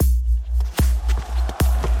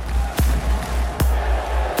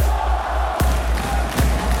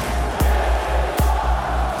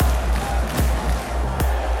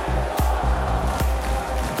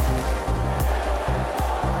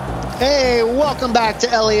Welcome back to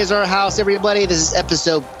LA is Our House, everybody. This is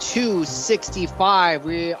episode 265.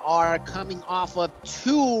 We are coming off of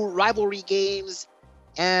 2 rivalry games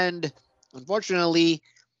and, unfortunately,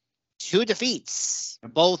 2 defeats.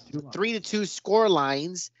 Both 3-2 score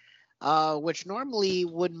lines, which normally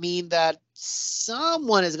would mean that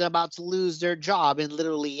someone is about to lose their job in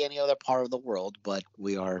literally any other part of the world. But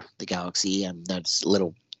we are the Galaxy, and there's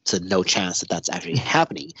little to no chance that that's actually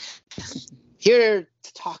happening. Here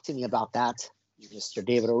to talk to me about that, Mr.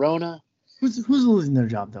 David Arona. Who's losing their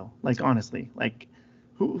job though? Like honestly, like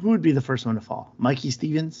who would be the first one to fall? Mikey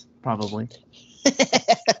Stevens, probably.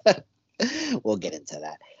 We'll get into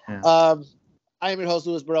that. Yeah. I am your host,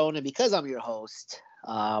 Louis Barone, and because I'm your host,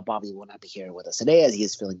 Bobby will not be here with us today as he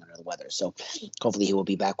is feeling under the weather. So hopefully he will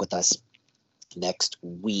be back with us next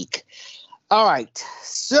week. All right,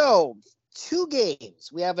 so 2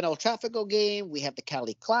 games. We have an El Tráfico game. We have the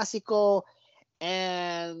Cali Clásico.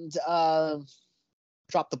 And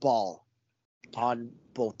drop the ball on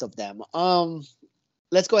both of them.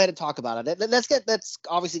 Let's go ahead and talk about it. Let's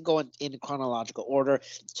obviously go in chronological order.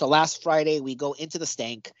 So last Friday we go into the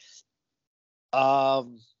stank.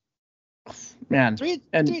 Man,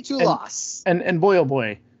 3-2 loss. And boy oh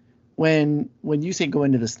boy, when you say go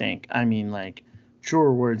into the stank, I mean like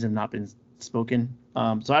truer words have not been spoken.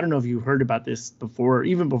 So I don't know if you heard about this before,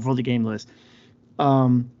 even before the game list.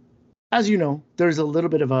 As you know, there's a little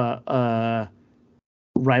bit of a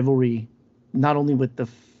rivalry, not only with the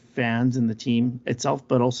fans and the team itself,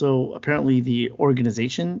 but also apparently the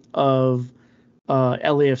organization of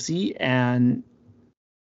LAFC and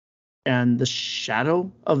the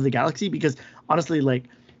shadow of the Galaxy. Because honestly, like,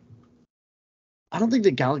 I don't think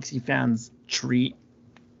the Galaxy fans I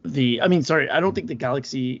don't think the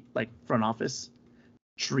Galaxy front office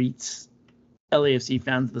treats LAFC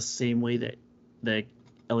fans the same way that the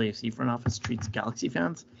LAFC front office treats Galaxy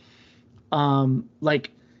fans.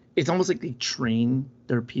 It's almost like they train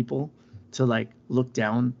their people to look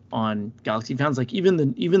down on Galaxy fans. Like even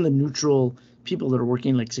the neutral people that are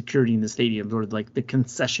working like security in the stadiums, or like the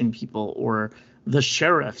concession people or the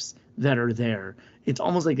sheriffs that are there. It's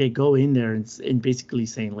almost like they go in there and basically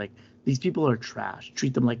saying like, these people are trash,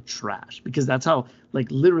 treat them like trash, because that's how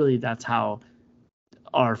literally that's how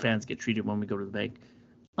our fans get treated when we go to the bank.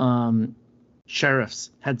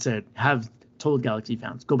 Sheriffs have told Galaxy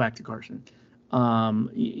fans, go back to Carson. Wow.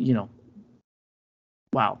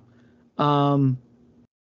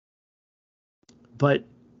 But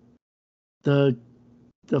the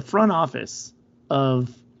front office of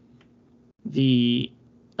the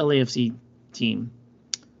LAFC team,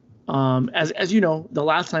 as you know, the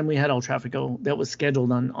last time we had El Tráfico that was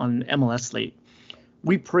scheduled on MLS slate,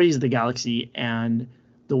 we praised the Galaxy and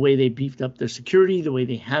the way they beefed up their security, the way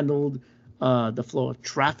they handled the flow of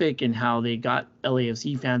traffic, and how they got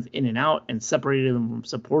LAFC fans in and out and separated them from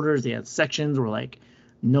supporters. They had sections where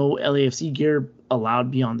no LAFC gear allowed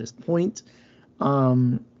beyond this point.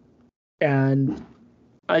 And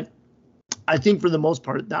I think for the most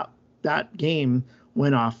part that game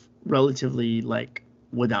went off relatively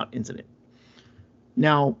without incident.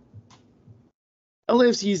 Now,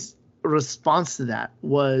 LAFC's response to that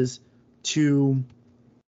was to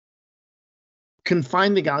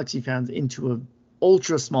confine the Galaxy fans into an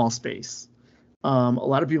ultra small space. A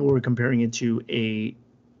lot of people were comparing it to a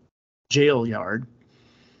jail yard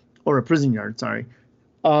or a prison yard, sorry.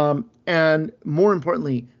 And more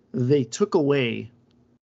importantly, they took away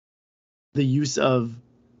the use of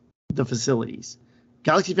the facilities.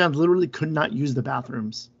 Galaxy fans literally could not use the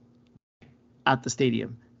bathrooms at the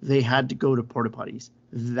stadium. They had to go to porta potties.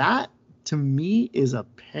 That, to me, is a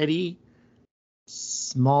petty,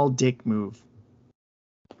 small dick move.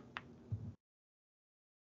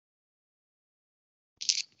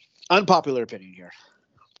 Unpopular opinion here.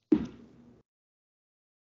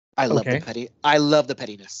 I love the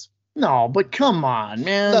pettiness. No, but come on,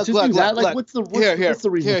 man. Look, what's the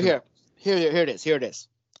reason? Here it is.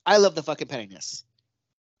 I love the fucking pettiness.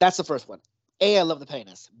 That's the first one. A, I love the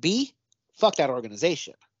pettiness. B, fuck that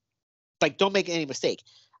organization. Don't make any mistake.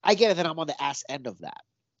 I get it that I'm on the ass end of that.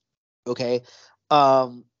 Okay?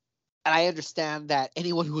 And I understand that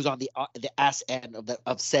anyone who's on the ass end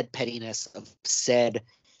of said pettiness, of said,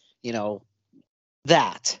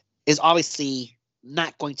 that is obviously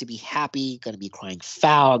not going to be happy, going to be crying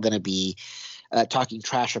foul, going to be talking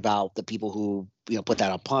trash about the people who put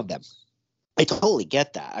that upon them. I totally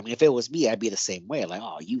get that. I mean, if it was me, I'd be the same way. Like,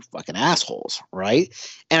 oh, you fucking assholes, right?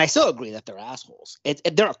 And I still agree that they're assholes.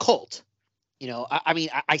 They're a cult.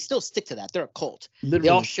 I still stick to that. They're a cult. Literally. They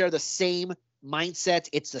all share the same mindset.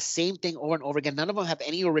 It's the same thing over and over again. None of them have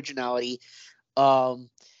any originality.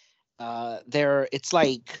 It's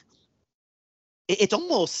like it's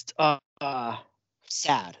almost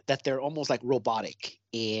sad that they're almost like robotic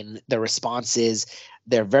in their responses.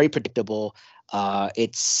 They're very predictable.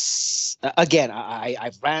 It's again,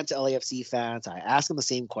 I've ran to LAFC fans. I ask them the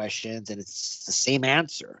same questions, and it's the same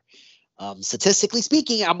answer. Statistically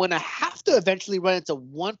speaking, I'm going to have to eventually run into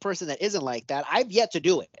one person that isn't like that. I've yet to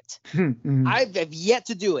do it. I've yet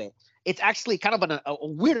to do it. It's actually kind of a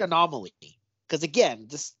weird anomaly because, again,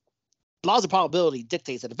 just laws of probability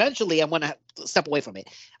dictates that eventually I'm going to step away from it.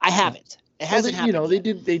 I haven't. It hasn't happened.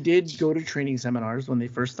 Yet. They did go to training seminars when they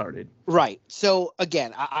first started. Right. So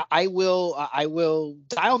again, I will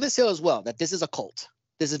die on this hill as well. That this is a cult.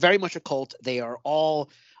 This is very much a cult. They are all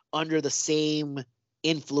under the same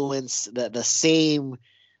influence, the same,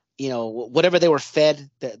 whatever they were fed,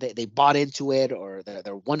 they bought into it, or they're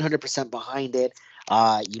 100% behind it.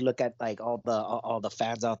 You look at like all the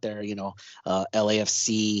fans out there,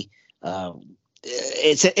 LAFC.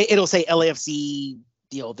 It'll say LAFC.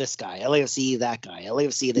 This guy, LAFC, that guy,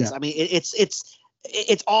 LAFC, this. Yeah. I mean,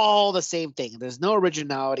 it's all the same thing. There's no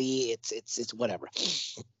originality. It's whatever.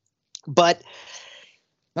 But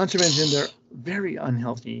not to mention they're very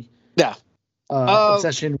unhealthy. Yeah.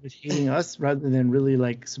 Obsession with hating us rather than really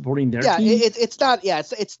like supporting their team. Yeah, it's not. Yeah,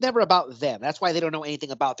 it's never about them. That's why they don't know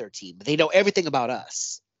anything about their team. They know everything about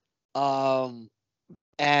us. And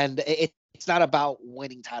it's not about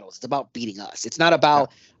winning titles. It's about beating us. It's not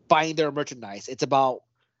about buying their merchandise. It's about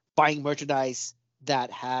buying merchandise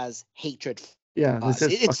that has hatred. Yeah,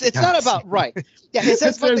 it's not about right. Yeah, it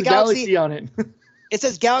says the Galaxy on it. It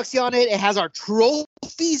says Galaxy on it. It has our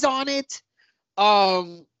trophies on it.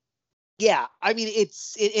 Yeah, I mean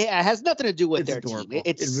it has nothing to do with their adorable. Team.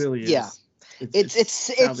 It really is. Yeah, it's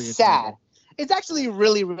sad. It's actually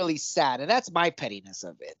really, really sad, and that's my pettiness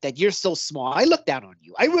of it. That you're so small. I look down on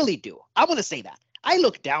you. I really do. I want to say that. I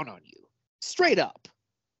look down on you, straight up.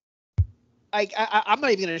 I'm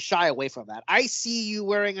not even going to shy away from that. I see you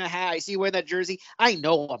wearing a hat. I see you wearing that jersey. I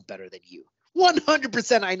know I'm better than you.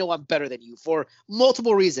 100% I know I'm better than you for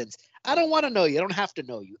multiple reasons. I don't want to know you. I don't have to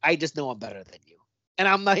know you. I just know I'm better than you. And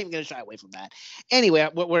I'm not even going to shy away from that. Anyway,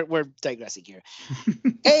 we're digressing here.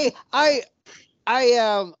 Hey, I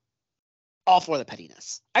am all for the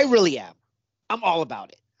pettiness. I really am. I'm all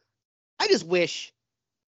about it. I just wish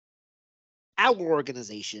our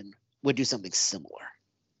organization would do something similar.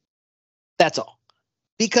 That's all.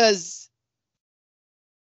 Because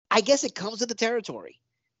I guess it comes with the territory.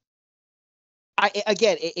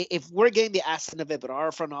 If we're getting the ass end of it, but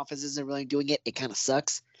our front office isn't really doing it, it kind of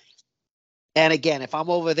sucks. And again, if I'm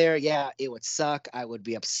over there, yeah, it would suck. I would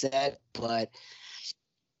be upset, but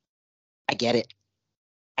I get it.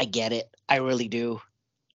 I really do.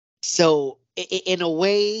 So in a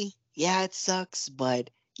way, yeah, it sucks, but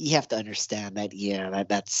you have to understand that, yeah,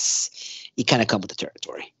 that's you kind of come with the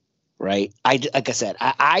territory. Right. Like I said,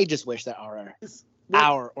 I just wish that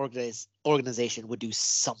our organization would do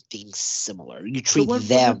something similar. You treat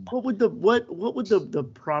them. What would the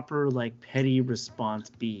proper like petty response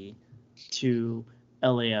be to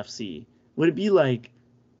LAFC? Would it be like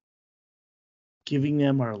giving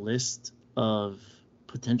them our list of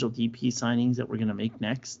potential DP signings that we're gonna make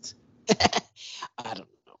next? I don't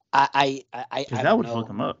know. I that would fuck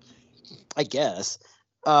them up. I guess.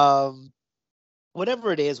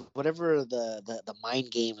 Whatever it is, whatever the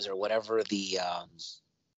mind games or whatever the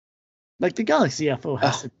like the Galaxy FO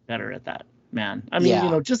has to be better at that, man. I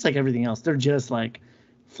mean, just like everything else, they're just like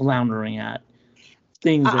floundering at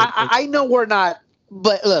things. I know we're not,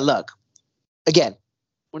 but look, again,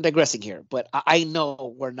 we're digressing here, but I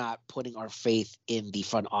know we're not putting our faith in the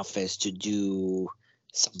front office to do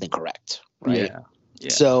something correct, right? Yeah.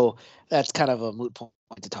 So that's kind of a moot point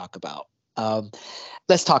to talk about.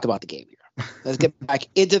 Let's talk about the game here. Let's get back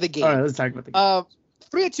into the game. All right, let's talk about the game.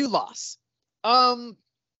 3-2 loss.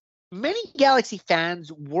 Many Galaxy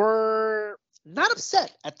fans were not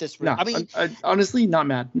upset at this. No, I mean, honestly, not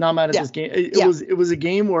mad. Not mad at this game. It was a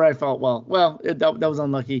game where I felt that was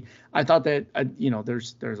unlucky. I thought that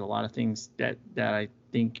there's a lot of things that I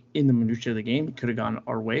think in the minutia of the game could have gone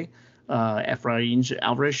our way. Efrain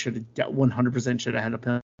Alvarez should have 100% had a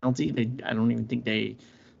penalty. I don't even think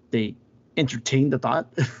they entertained the thought.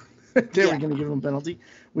 They were going to give him a penalty,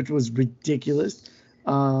 which was ridiculous.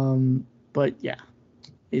 But yeah,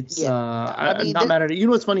 it's I'm not mad at it. You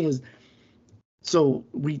know what's funny is, so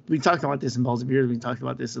we talked about this in Balls of Beers. We talked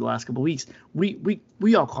about this in the last couple of weeks.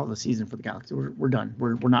 We all call the season for the Galaxy. We're done.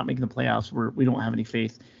 We're not making the playoffs. We don't have any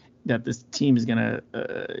faith that this team is gonna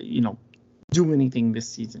do anything this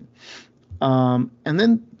season. And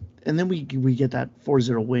then we get that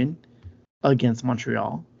 4-0 win against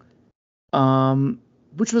Montreal.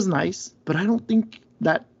 Which was nice, but I don't think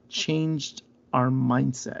that changed our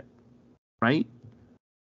mindset, right?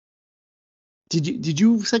 Did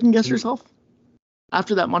you second guess yourself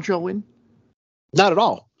after that Montreal win? Not at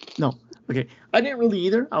all. No. Okay. I didn't really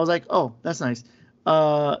either. I was like, oh, that's nice.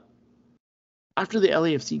 After the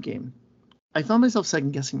LAFC game, I found myself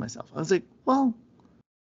second guessing myself. I was like, well,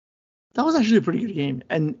 that was actually a pretty good game.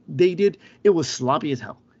 And it was sloppy as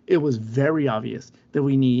hell. It was very obvious that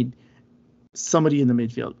we need somebody in the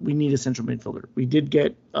midfield. We need a central midfielder. We did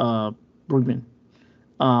get Brugman,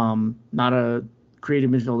 not a creative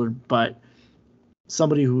midfielder, but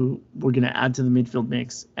somebody who we're going to add to the midfield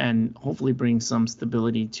mix and hopefully bring some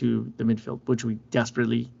stability to the midfield, which we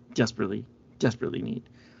desperately need.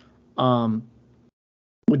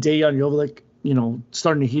 With Dejan Joveljic,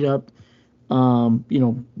 starting to heat up,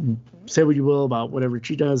 say what you will about whatever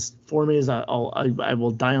Cheetah's form is. I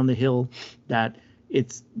will die on the hill that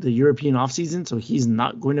it's the European offseason, so he's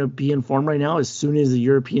not going to be in form right now. As soon as the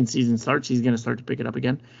European season starts, he's going to start to pick it up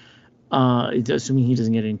again, assuming he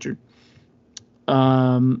doesn't get injured.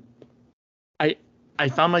 I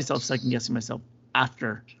found myself second guessing myself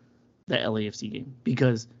after the LAFC game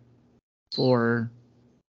because for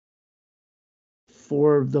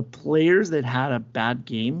the players that had a bad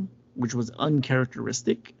game, which was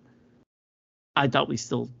uncharacteristic, I thought we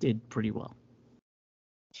still did pretty well,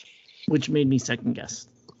 which made me second guess.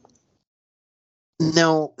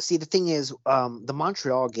 No, see, the thing is, the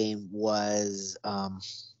Montreal game was, I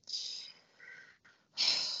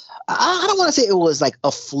don't want to say it was like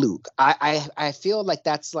a fluke. I feel like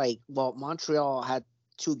that's like, well, Montreal had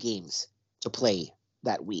 2 games to play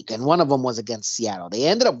that week, and one of them was against Seattle. They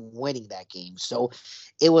ended up winning that game, so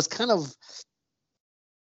it was kind of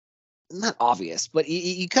not obvious, but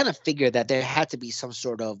you kind of figured that there had to be some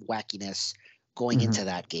sort of wackiness going into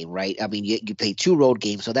that game, right? I mean, you played 2 road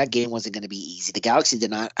games, so that game wasn't going to be easy. The Galaxy did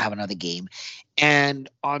not have another game, and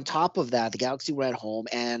on top of that, the Galaxy were at home,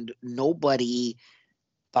 and nobody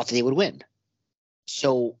thought that they would win.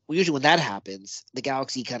 So usually when that happens, the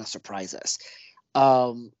Galaxy kind of surprise us.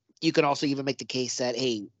 You can also even make the case that,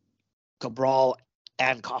 hey, Cabral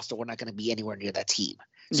and Costa were not going to be anywhere near that team.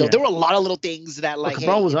 So there were a lot of little things that, like,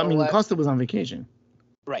 Cabral Costa was on vacation.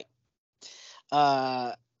 Right.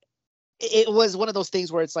 It was one of those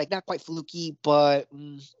things where it's like not quite fluky, but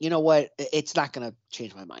you know what? It's not going to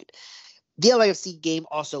change my mind. The LAFC game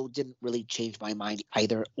also didn't really change my mind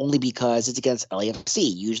either, only because it's against LAFC.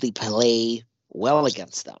 You usually play well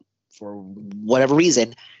against them. For whatever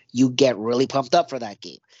reason, you get really pumped up for that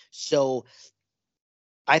game. So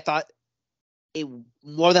I thought it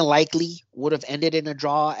more than likely would have ended in a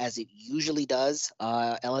draw, as it usually does.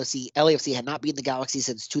 LAFC had not beaten the Galaxy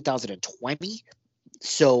since 2020.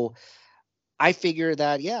 So I figure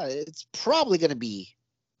that, yeah, it's probably going to be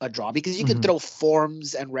a draw because you can throw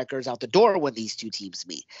forms and records out the door when these 2 teams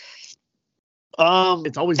meet.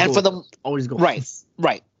 It's always and goals. For them, always goals.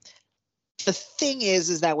 Right. The thing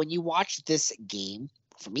is that when you watch this game,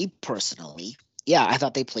 for me personally, yeah, I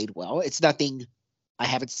thought they played well. It's nothing I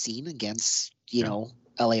haven't seen against,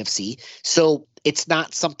 LAFC. So it's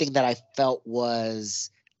not something that I felt was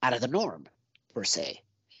out of the norm per se.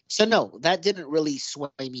 So no, that didn't really sway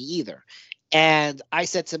me either. And I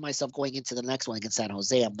said to myself going into the next one against San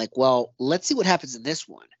Jose, I'm like, well, let's see what happens in this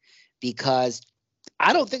one, because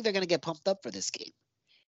I don't think they're going to get pumped up for this game.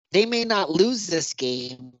 They may not lose this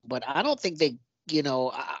game, but I don't think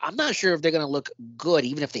I'm not sure if they're going to look good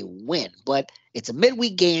even if they win. But it's a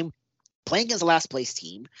midweek game playing against the last place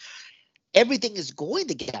team. Everything is going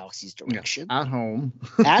the Galaxy's direction. Yeah, at home.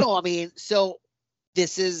 I mean, so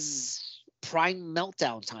this is prime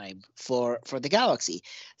meltdown time for the Galaxy.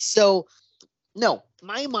 So no,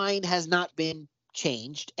 my mind has not been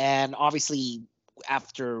changed. And obviously,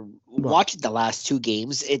 after watching the last 2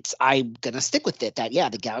 games, I'm gonna stick with it. That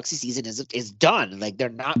the Galaxy season is done. Like, they're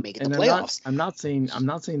not making the playoffs. I'm not saying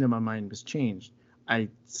that my mind was changed. I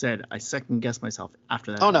said I second guessed myself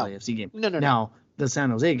after that LAFC game. No. Now the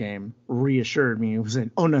San Jose game reassured me. It was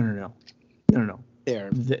saying, oh no. They're done.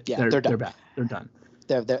 They're back. They're done.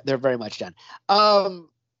 They're very much done.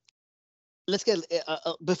 Let's get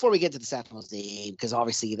before we get to the San Jose game, because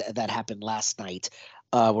obviously that happened last night.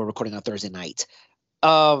 We're recording on Thursday night.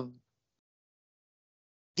 The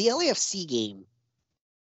LAFC game.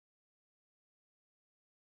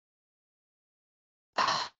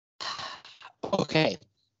 Okay,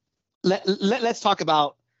 let's talk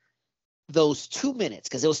about those 2 minutes,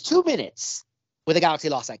 because it was 2 minutes where the Galaxy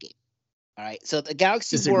lost that game. All right, so the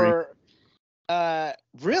Galaxy were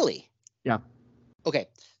really, yeah. Okay,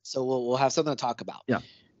 so we'll have something to talk about. Yeah.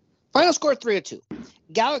 Final score 3-2.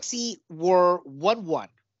 Galaxy were 1-1.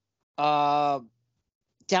 Down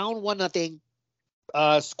 1-0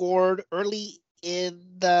 scored early in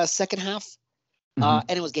the second half, and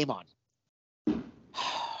it was game on.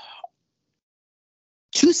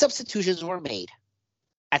 2 substitutions were made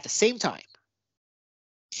at the same time,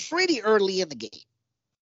 pretty early in the game.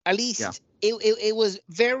 At least it was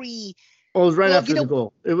very. Oh, it was right after the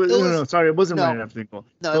goal. It was no. Sorry, it wasn't right after the goal.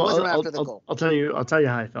 No, it wasn't right after the goal. I'll tell you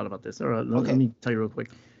how I felt about this. All right, let me tell you real quick.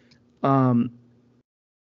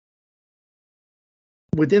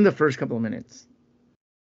 Within the first couple of minutes,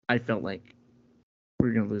 I felt like we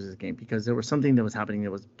were going to lose this game because there was something that was happening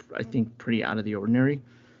that was, I think, pretty out of the ordinary.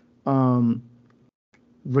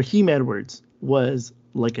 Raheem Edwards was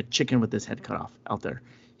like a chicken with his head cut off out there.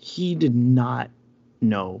 He did not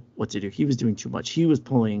know what to do. He was doing too much. He was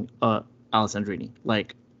pulling Alessandrini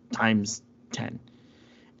like times 10.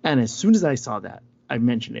 And as soon as I saw that, I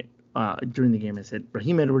mentioned it during the game. I said,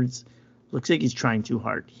 Raheem Edwards looks like he's trying too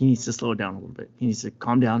hard. He needs to slow down a little bit. He needs to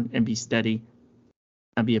calm down and be steady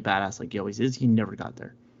and be a badass like he always is. He never got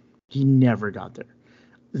there.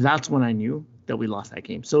 That's when I knew that we lost that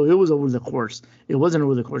game. So it was over the course. It wasn't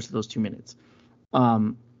over the course of those 2 minutes.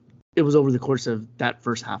 It was over the course of that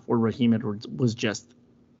first half where Raheem Edwards was just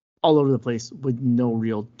all over the place with no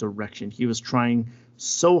real direction. He was trying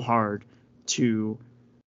so hard to,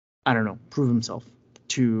 prove himself,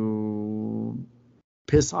 to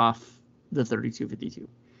piss off the 32-52.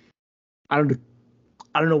 I don't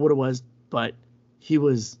know what it was, but he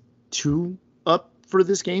was too up for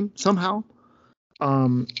this game somehow.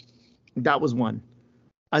 That was one.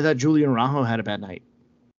 I thought Julian Araujo had a bad night.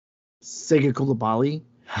 Sega Coulibaly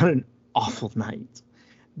had an awful night.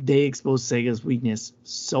 They exposed Sega's weakness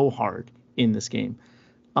so hard in this game.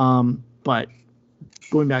 But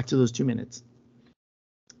going back to those 2 minutes,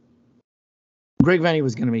 Greg Vanney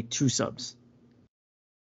was going to make 2 subs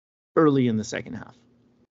early in the second half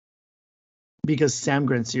because Sam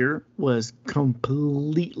Grandsir was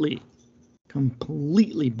completely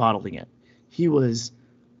bottling it. He was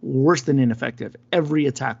worse than ineffective. Every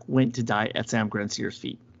attack went to die at Sam Grandsir's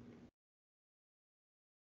feet.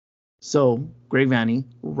 So Greg Vanney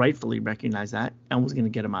rightfully recognized that and was going to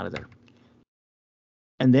get him out of there.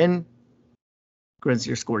 And then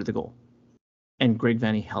Grandsir scored the goal, and Greg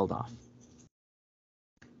Vanney held off.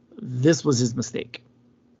 This was his mistake.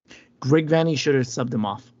 Greg Vanney should have subbed him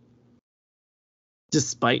off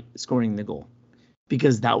despite scoring the goal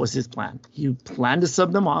because that was his plan. He planned to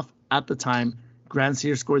sub them off at the time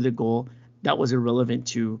Grandsir scored the goal. That was irrelevant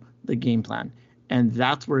to the game plan. And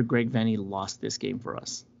that's where Greg Vanney lost this game for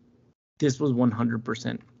us. This was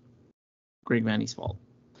 100% Greg Vanney's fault.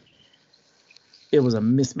 It was a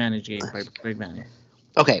mismanaged game by Greg Vanney.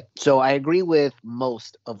 Okay, so I agree with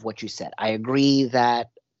most of what you said. I agree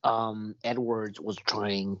that Edwards was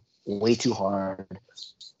trying way too hard.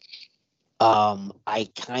 I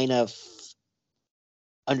kind of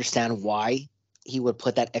understand why he would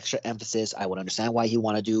put that extra emphasis. I would understand why he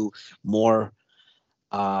want to do more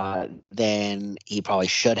than he probably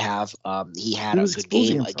should have. He had a good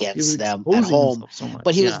game against them at home,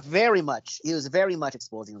 but he was very much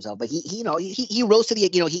exposing himself. But he rose to the,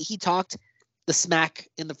 he talked the smack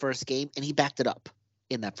in the first game and he backed it up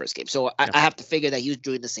in that first game. So I have to figure that he was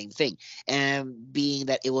doing the same thing. And being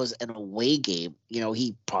that it was an away game,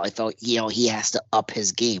 he probably felt, he has to up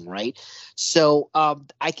his game, right? So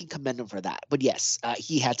I can commend him for that. But yes,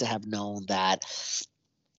 he had to have known that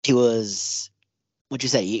he was, what you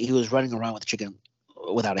say, he was running around with a chicken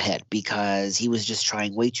without a head because he was just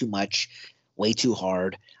trying way too much, way too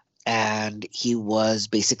hard. And he was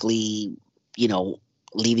basically,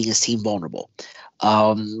 leaving his team vulnerable.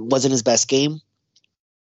 Wasn't his best game.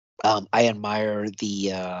 I admire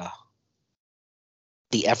the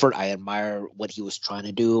effort. I admire what he was trying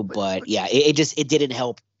to do, but it didn't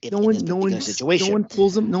help in this particular situation.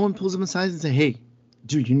 No one pulls him aside and say, "Hey,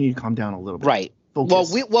 dude, you need to calm down a little bit." Right.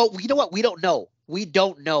 Focus. Well, you know what? We don't know. We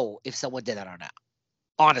don't know if someone did that or not.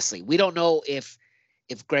 Honestly, we don't know if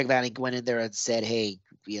Greg Vanney went in there and said, "Hey,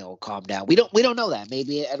 calm down." We don't know that.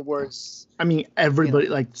 Maybe Edwards. I mean, everybody,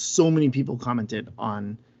 like so many people commented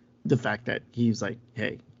on the fact that he's like,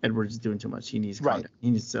 "Hey, Edwards is doing too much. He needs to calm down.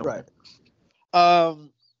 He needs to." Right.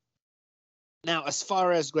 Now, as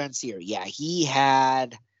far as Grandsir, he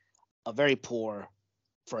had a very poor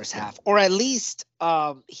first half, or at least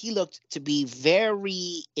he looked to be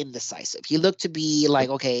very indecisive. He looked to be like,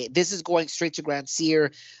 okay, this is going straight to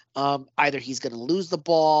Grandsir. Either he's going to lose the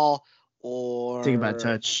ball or take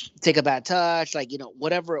a bad touch, like,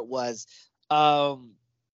 whatever it was.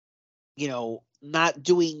 Not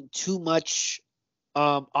doing too much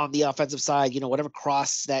on the offensive side, whatever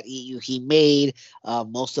cross that he made,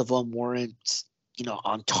 most of them weren't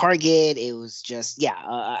on target. It was just,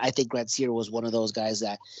 I think Grandsir was one of those guys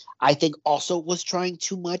that I think also was trying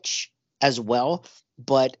too much as well,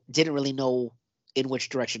 but didn't really know in which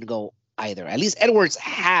direction to go either. At least Edwards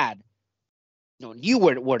had, knew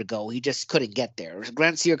where to go. He just couldn't get there.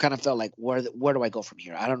 Grandsir kind of felt like, where do I go from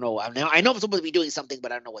here? I don't know. I know I'm supposed to be doing something,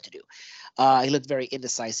 but I don't know what to do. He looked very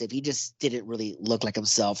indecisive. He just didn't really look like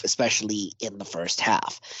himself, especially in the first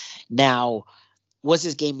half. Now, was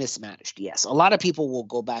his game mismanaged? Yes. A lot of people will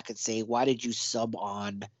go back and say, why did you sub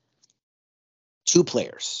on two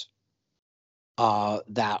players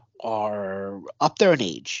that are up there in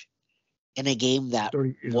age in a game that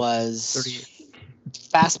was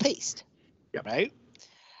fast-paced, yep. Right?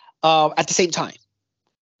 At the same time.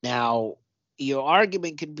 Now, your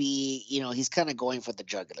argument could be, he's kind of going for the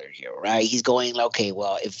jugular here, right? He's going, okay,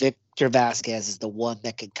 well, if Victor Vasquez is the one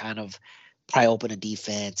that can kind of pry open a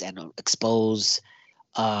defense and expose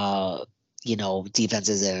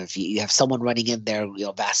defenses, and if you have someone running in there,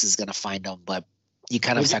 Vasquez is going to find them, but you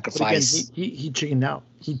kind of sacrifice. Again, he chickened out.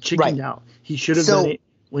 Out. He should have done it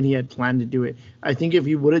when he had planned to do it. I think if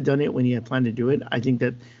he would have done it when he had planned to do it, I think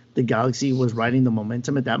that the Galaxy was riding the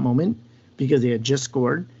momentum at that moment because they had just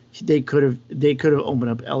scored. They could have opened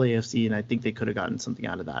up LAFC, and I think they could have gotten something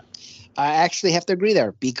out of that. I actually have to agree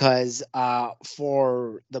there because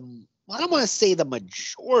for I don't want to say the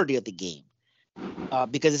majority of the game,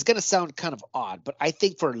 because it's going to sound kind of odd, but I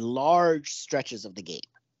think for large stretches of the game,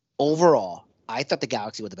 overall, I thought the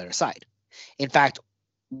Galaxy were the better side. In fact,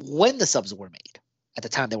 when the subs were made, at the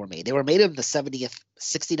time they were made in the 70th,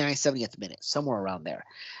 69th, 70th minute, somewhere around there.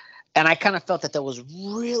 And I kind of felt that there was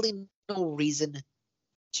really no reason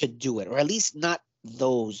to do it, or at least not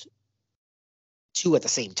those two at the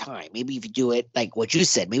same time. Maybe if you do it like what you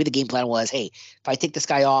said, maybe the game plan was, hey, if I take this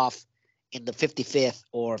guy off in the 55th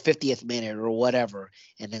or 50th minute or whatever,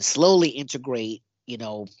 and then slowly integrate,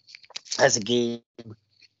 as a game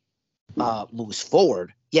moves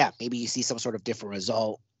forward, maybe you see some sort of different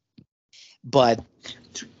result. But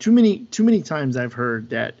too many times I've heard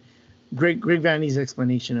that Greg Vanney's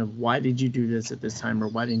explanation of why did you do this at this time or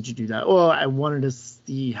why didn't you do that? Oh, I wanted to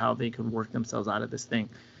see how they could work themselves out of this thing.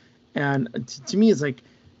 And to me, it's like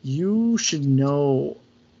you should know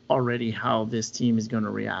already how this team is going to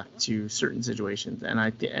react to certain situations.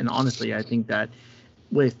 And honestly, I think that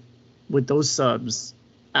with those subs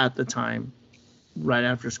at the time, right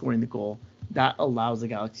after scoring the goal, that allows the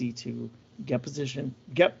Galaxy to get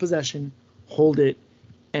possession, hold it,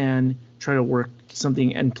 and try to work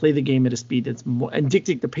something and play the game at a speed that's more and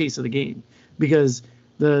dictate the pace of the game, because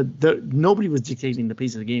the nobody was dictating the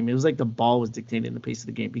pace of the game. It was like the ball was dictating the pace of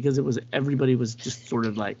the game because everybody was just sort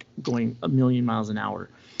of like going a million miles an hour.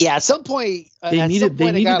 Yeah, at some point they needed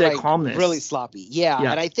that calmness. Really sloppy. Yeah,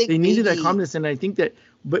 and I think they needed that calmness, and I think that,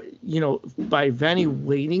 but by Vanney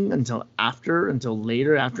waiting until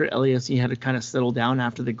later, after LAFC had to kind of settle down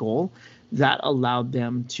after the goal, that allowed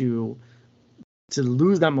them to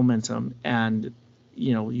lose that momentum. And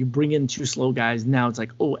you bring in two slow guys. Now it's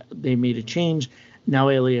like, oh, they made a change. Now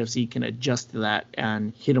LAFC can adjust to that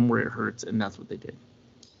and hit them where it hurts, and that's what they did.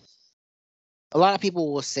 A lot of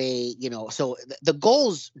people will say, so the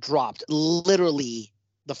goals dropped literally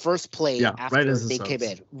the first play after they came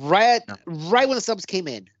in. Right when the subs came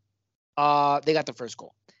in, they got the first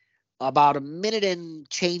goal. About a minute and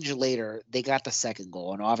change later, they got the second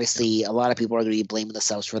goal. And obviously, a lot of people are going to be blaming the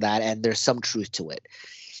subs for that, and there's some truth to it.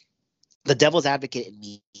 The devil's advocate in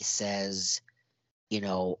me says,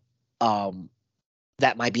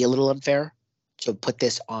 that might be a little unfair to put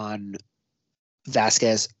this on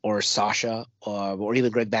Vasquez or Sasha or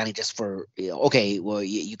even Greg Vanney just for, okay, well,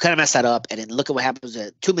 you kind of messed that up, and then look at what happens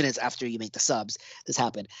 2 minutes after you make the subs. This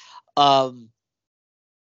happened.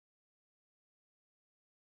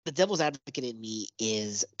 The devil's advocate in me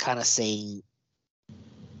is kind of saying,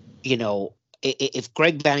 if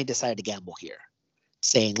Greg Vanney decided to gamble here,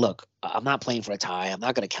 saying, look, I'm not playing for a tie. I'm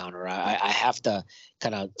not going to counter. I have to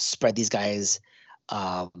kind of spread these guys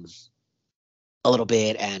a little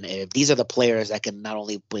bit. And if these are the players that can not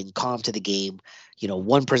only bring calm to the game,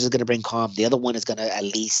 one person is going to bring calm. The other one is going to at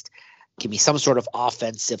least give me some sort of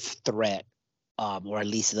offensive threat, or at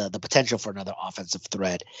least the potential for another offensive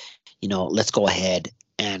threat. Let's go ahead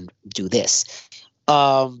and do this.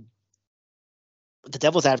 The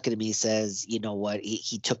devil's advocate in me says, you know what,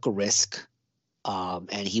 he took a risk,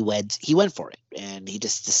 and he went for it, and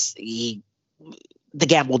the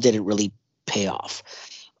gamble didn't really pay off.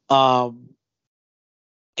 I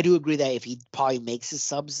do agree that if he probably makes his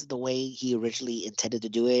subs the way he originally intended to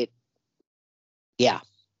do it,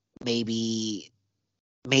 maybe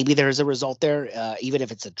there's a result there, even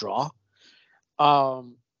if it's a draw.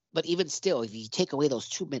 But even still, if you take away those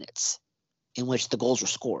 2 minutes in which the goals were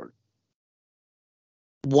scored,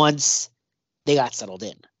 once they got settled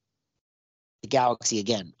in, the Galaxy,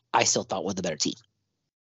 again, I still thought were the better team.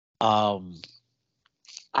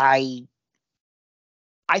 I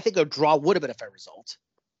think a draw would have been a fair result.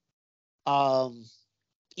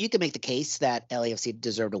 You can make the case that LAFC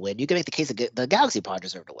deserved to win. You can make the case that the Galaxy probably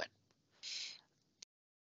deserved to win.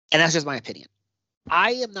 And that's just my opinion.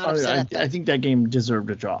 I am not upset. I think that game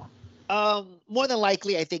deserved a draw. More than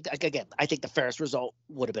likely, I think the fairest result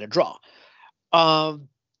would have been a draw. I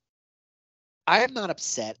am not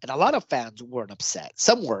upset, and a lot of fans weren't upset.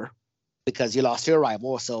 Some were, because you lost to your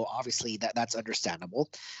rival, so obviously that's understandable.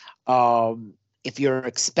 If you're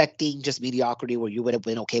expecting just mediocrity where you would have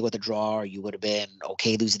been okay with a draw, or you would have been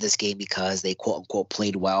okay losing this game because they quote unquote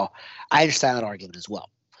played well, I understand that argument as well.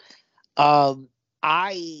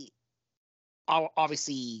 I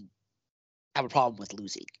obviously have a problem with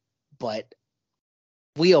losing, but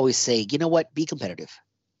we always say, you know what, be competitive.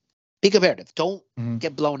 Be competitive. Don't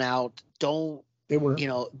get blown out. Don't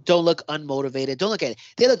look unmotivated. Don't look at it.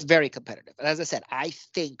 They looked very competitive. And as I said, I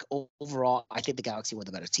think overall, the Galaxy were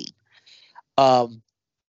the better team. And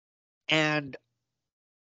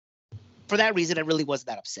for that reason, I really wasn't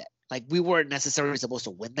that upset. Like, we weren't necessarily supposed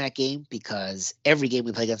to win that game because every game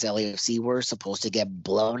we play against LAFC, we're supposed to get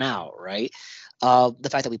blown out, right? The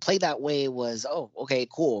fact that we played that way was, oh, okay,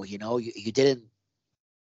 cool. You didn't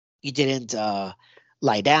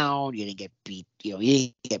lie down. You didn't get beat. You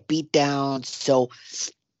didn't get beat down. So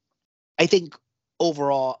I think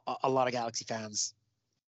overall, a lot of Galaxy fans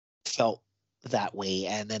felt that way,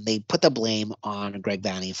 and then they put the blame on Greg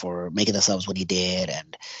Vanney for making the subs when he did,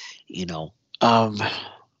 and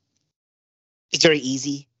it's very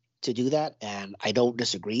easy to do that, and I don't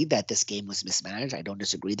disagree that this game was mismanaged. I don't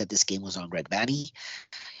disagree that this game was on Greg Vanney.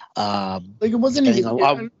 It wasn't even.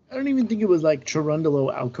 I don't even think it was like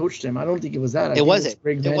Cherundolo outcoached him. I don't think it was that. I think it was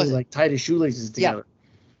Greg Vanney tied his shoelaces together.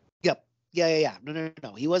 Yep. Yeah.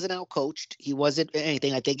 No. He wasn't outcoached. He wasn't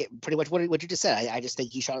anything. I think pretty much what you just said. I just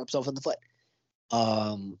think he shot himself in the foot.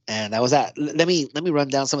 And that was that. Let me run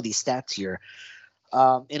down some of these stats here.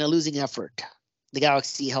 In a losing effort, the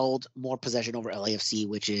Galaxy held more possession over LAFC,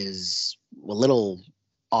 which is a little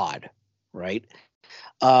odd, right?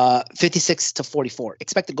 56-44.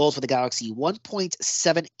 Expected goals for the Galaxy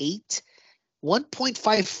 1.78,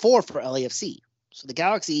 1.54 for LAFC. So the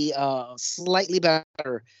Galaxy slightly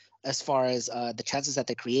better as far as the chances that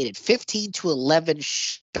they created. 15-11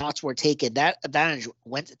 shots were taken. That advantage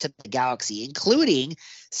went to the Galaxy, including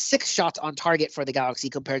 6 shots on target for the Galaxy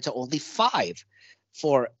compared to only 5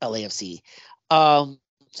 for LAFC. So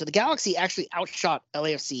the Galaxy actually outshot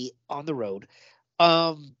LAFC on the road.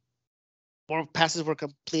 More passes were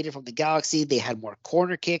completed from the Galaxy. They had more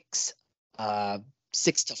corner kicks,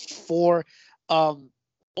 6-4.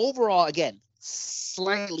 Overall, again,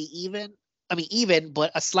 slightly even. I mean, even,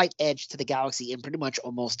 but a slight edge to the Galaxy in pretty much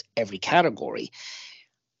almost every category.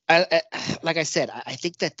 Like I said, I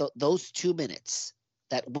think that those 2 minutes,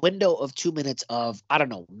 that window of 2 minutes of, I don't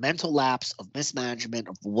know, mental lapse, of mismanagement,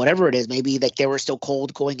 of whatever it is, maybe like they were still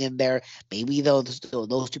cold going in there. Maybe those 2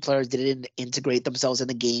 players didn't integrate themselves in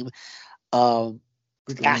the game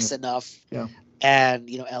fast enough. Yeah. And,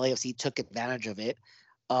 LAFC took advantage of it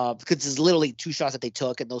because there's literally 2 shots that they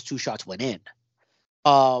took, and those 2 shots went in.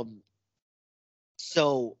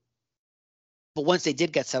 So, but once they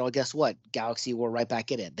did get settled, guess what? Galaxy were right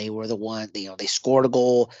back in it. They were the one, they scored a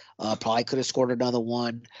goal, probably could have scored another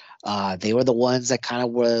one. They were the ones that kind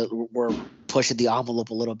of were pushing the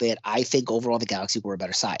envelope a little bit. I think overall the Galaxy were a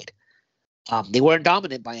better side. They weren't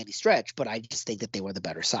dominant by any stretch, but I just think that they were the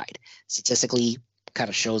better side. Statistically, kind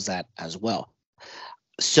of shows that as well.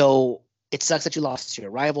 So it sucks that you lost to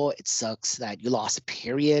your rival. It sucks that you lost,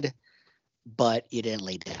 period. But you didn't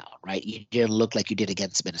lay down, right? You didn't look like you did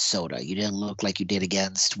against Minnesota. You didn't look like you did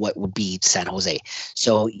against what would be San Jose.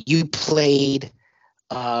 So you played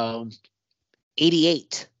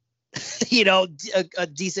 88, a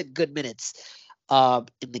decent good minutes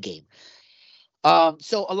in the game.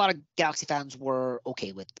 So a lot of Galaxy fans were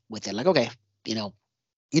okay with it. Like, okay, you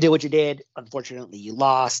did what you did. Unfortunately, you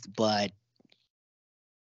lost, but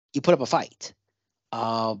you put up a fight.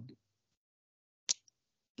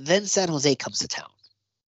 Then San Jose comes to town.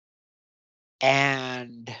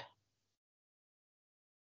 And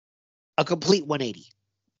a complete 180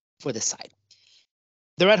 for this side.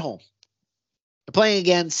 They're at home. They're playing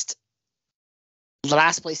against the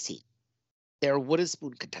last place team. They're wooden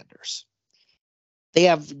spoon contenders. They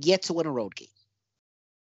have yet to win a road game.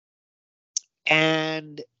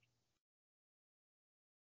 And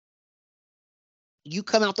you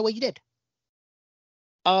come out the way you did.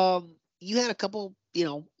 You had a couple,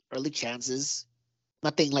 early chances.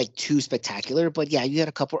 Nothing like too spectacular, but yeah, you had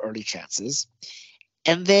a couple early chances.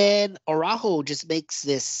 And then Araujo just makes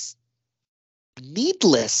this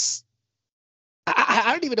needless.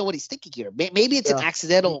 I don't even know what he's thinking here. Maybe it's an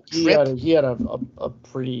accidental trip. He had a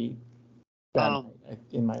pretty bad night,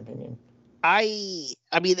 in my opinion. I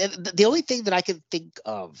mean, the only thing that I can think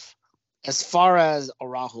of as far as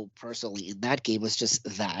Araujo personally in that game was just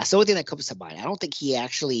that. That's the only thing that comes to mind. I don't think he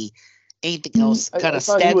actually anything else kind of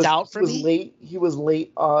stands out for me. He was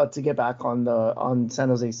late to get back on San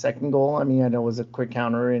Jose's second goal. I mean, I know it was a quick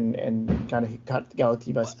counter and kind of caught the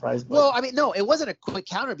Galaxy by surprise. But... Well, I mean, no, it wasn't a quick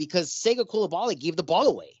counter because Sega Coulibaly gave the ball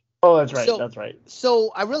away. Oh, that's right. That's right.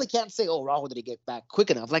 So I really can't say, Araujo did he get back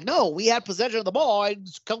quick enough? Like, no, we had possession of the ball and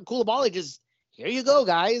Coulibaly just, here you go,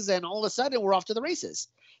 guys, and all of a sudden we're off to the races.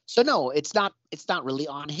 So no, it's not really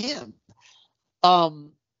on him.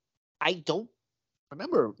 I don't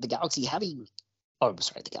remember Araujo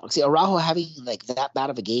having like that bad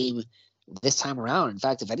of a game this time around. In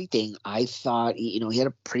fact, if anything, I thought he had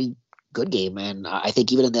a pretty good game, and I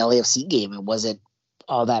think even in the LAFC game, it wasn't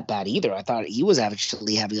all that bad either. I thought he was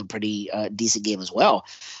actually having a pretty decent game as well.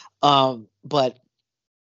 But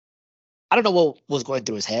I don't know what was going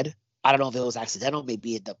through his head. I don't know if it was accidental.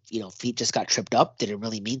 Maybe the feet just got tripped up. Didn't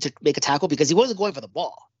really mean to make a tackle because he wasn't going for the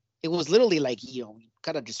ball. It was literally like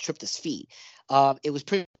kind of just tripped his feet. It was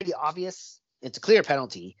pretty obvious. It's a clear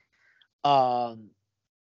penalty. I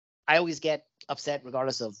always get upset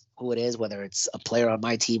regardless of who it is, whether it's a player on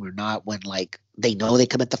my team or not, when like they know they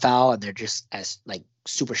commit the foul and they're just as like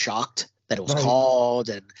super shocked that it was called,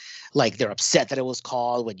 and like they're upset that it was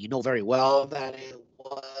called when you know very well that it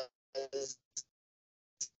was.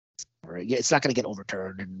 It's not going to get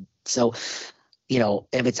overturned, and so if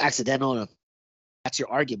it's accidental, and if that's your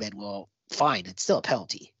argument, well, fine, it's still a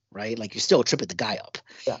penalty, right? Like you're still tripping the guy up.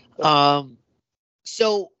 Yeah.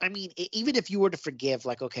 So I mean, even if you were to forgive,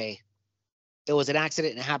 like, okay, it was an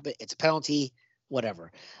accident and it happened, it's a penalty,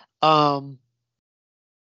 whatever.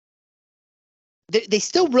 They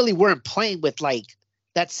still really weren't playing with like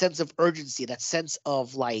that sense of urgency, that sense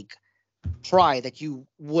of like pride that you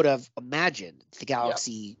would have imagined the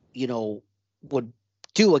Galaxy, would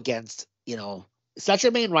do against, it's not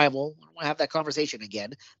your main rival. I don't want to have that conversation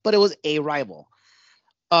again, but it was a rival.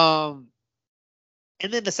 And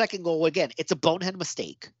then the second goal, again, it's a bonehead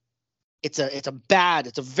mistake. It's a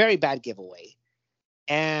very bad giveaway.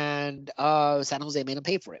 And San Jose made him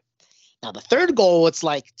pay for it. Now the third goal, it's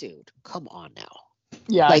like, dude, come on now.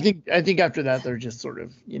 Yeah, like, I think after that they're just sort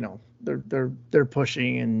of, they're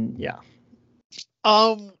pushing, and yeah.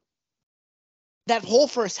 That whole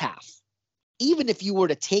first half, even if you were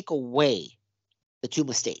to take away the two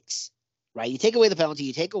mistakes, right? You take away the penalty,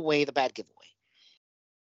 you take away the bad giveaway.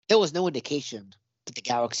 There was no indication that the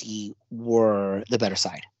Galaxy were the better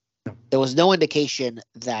side. There was no indication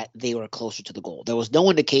that they were closer to the goal. There was no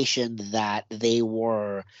indication that they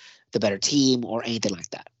were the better team or anything like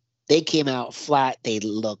that. They came out flat. They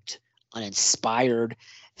looked uninspired.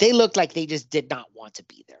 They looked like they just did not want to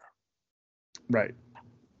be there. Right.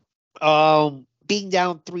 Being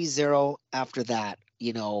down 3-0 after that,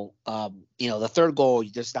 the third goal,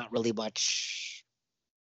 there's not really much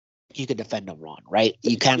you could defend them on, right?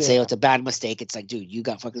 You can't say it's a bad mistake. It's like, dude, you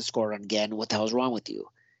got fucking scored on again. What the hell's wrong with you?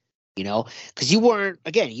 Because you weren't,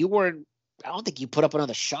 I don't think you put up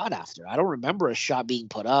another shot after. I don't remember a shot being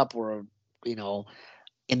put up or,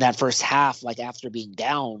 in that first half, like after being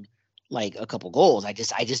down like a couple goals. I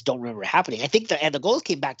just don't remember it happening. I think the goals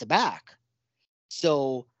came back to back.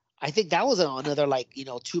 So I think that was another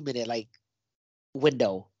 2-minute like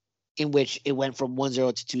window in which it went from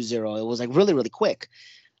 1-0 to 2-0. It was like really, really quick.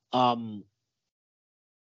 So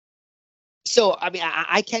I mean,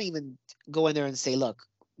 I can't even go in there and say, look,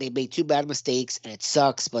 they made two bad mistakes and it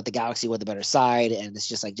sucks, but the Galaxy were the better side. And it's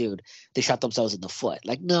just like, dude, they shot themselves in the foot.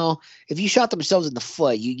 Like, no, if you shot themselves in the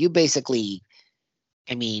foot, you basically,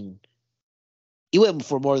 I mean, you went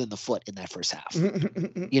for more than the foot in that first half.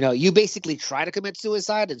 You basically tried to commit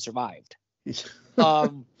suicide and survived. I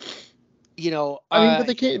mean, but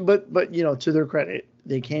they came, but to their credit,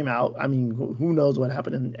 they came out. I mean, who knows what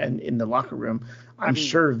happened in the locker room? I'm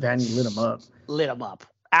sure Vanny lit him up.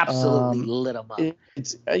 Absolutely lit him up.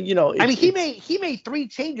 He made 3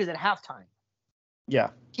 changes at halftime. Yeah.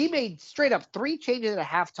 He made straight up 3 changes at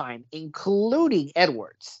halftime, including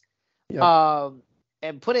Edwards. Yep.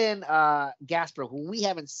 And put in Gasper, who we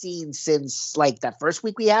haven't seen since like that first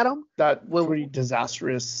week we had him. That pretty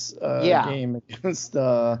disastrous game against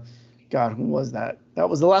God, who was that? That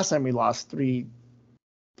was the last time we lost 3-2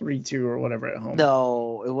 or whatever at home.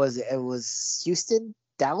 No, it was Houston.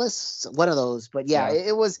 Dallas, one of those. But yeah,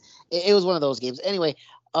 it was one of those games. Anyway,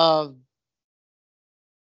 put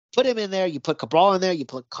him in there. You put Cabral in there. You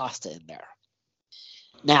put Costa in there.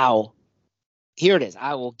 Now, here it is.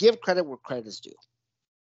 I will give credit where credit is due.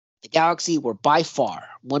 The Galaxy were by far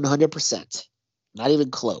 100%, not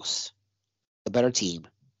even close, the better team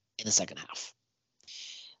in the second half.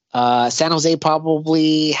 San Jose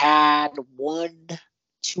probably had 1,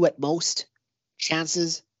 2 at most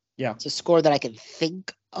chances to score that I can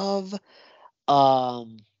think of. I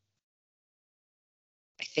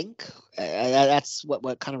think that's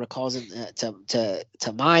what kind of recalls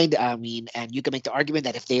to mind. I mean, and you can make the argument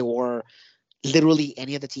that if they were literally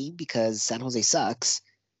any other team, because San Jose sucks,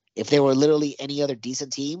 if they were literally any other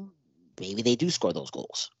decent team, maybe they do score those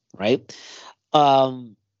goals, right? But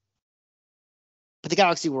the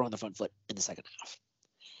Galaxy were on the front foot in the second half.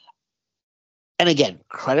 And again,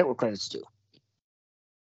 credit where credit's due.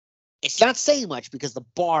 It's not saying much because the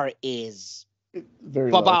bar is very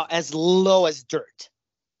about as low as dirt.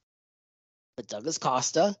 But Douglas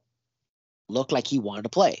Costa looked like he wanted to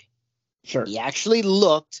play. Sure. He actually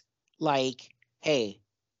looked like, hey,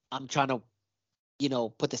 I'm trying to,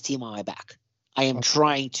 put this team on my back. I am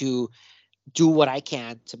trying to do what I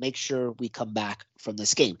can to make sure we come back from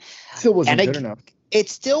this game. Still wasn't good enough. It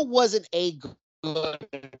still wasn't a good enough.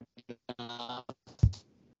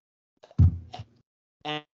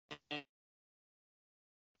 And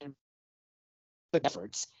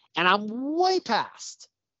efforts. And I'm way past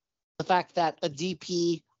the fact that a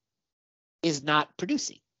DP is not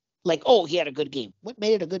producing. Like, oh, he had a good game. What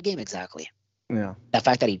made it a good game exactly? Yeah. The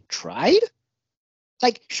fact that he tried?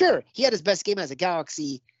 Like, sure, he had his best game as a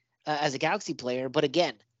Galaxy player, but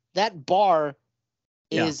again, that bar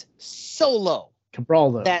is so low.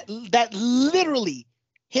 Cabral, though. That literally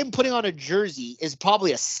him putting on a jersey is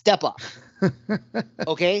probably a step up.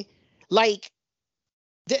 Okay? Like,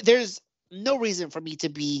 there's no reason for me to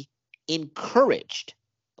be encouraged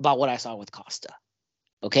about what I saw with Costa.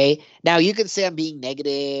 Okay? Now, you can say I'm being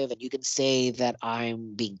negative and you can say that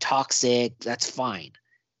I'm being toxic. That's fine.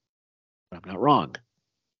 But I'm not wrong.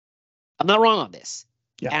 I'm not wrong on this.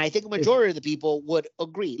 Yeah. And I think a majority of the people would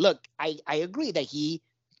agree. Look, I agree that he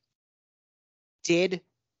did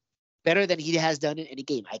better than he has done in any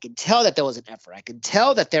game. I can tell that there was an effort. I can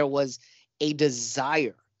tell that there was a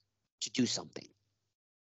desire to do something.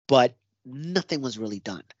 But nothing was really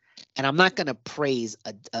done. And I'm not going to praise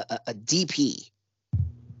a DP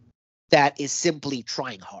that is simply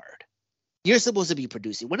trying hard. You're supposed to be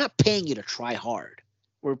producing. We're not paying you to try hard.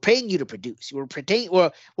 We're paying you to produce. We're paying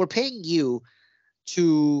you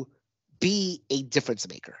to be a difference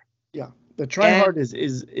maker. Yeah, the try hard is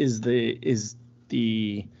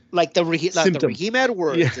the like the Raheem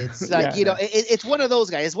Edwards. Yeah. It's like it's one of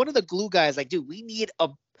those guys. It's one of the glue guys. Like, dude, we need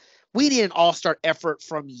an all-star effort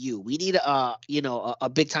from you. We need a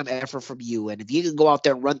big time effort from you. And if you can go out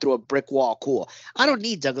there and run through a brick wall, cool. I don't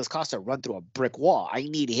need Douglas Costa to run through a brick wall. I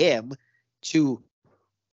need him to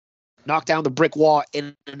knock down the brick wall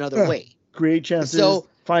in another way. Create chances. So,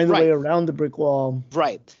 find a way around the brick wall.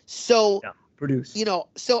 Right. So produce.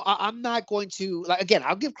 So I'm not going to again.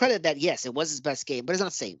 I'll give credit that yes, it was his best game, but it's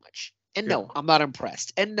not saying much. And no, I'm not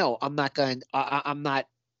impressed. And no, I'm not going. I'm not.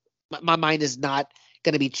 My mind is not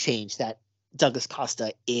going to be changed that Douglas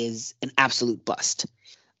Costa is an absolute bust.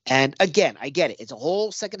 And again, I get it. It's a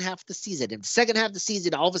whole second half of the season. And second half of the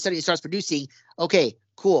season, all of a sudden he starts producing. Okay,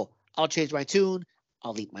 cool. I'll change my tune.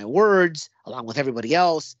 I'll eat my words along with everybody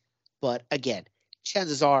else. But again,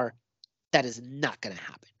 chances are that is not going to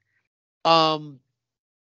happen.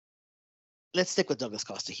 Let's stick with Douglas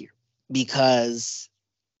Costa here because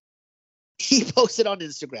he posted on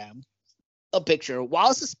Instagram a picture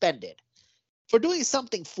while suspended for doing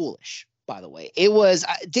something foolish, by the way. It was,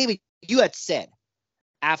 David, you had said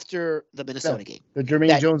after the Minnesota game. The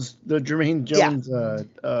Jermaine Jones.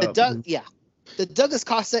 The Douglas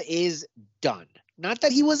Costa is done. Not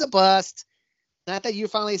that he was a bust. Not that you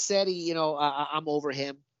finally said, I'm over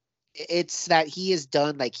him. It's that he is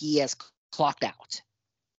done, like he has clocked out.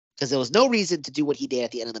 Because there was no reason to do what he did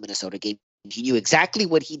at the end of the Minnesota game. He knew exactly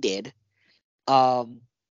what he did.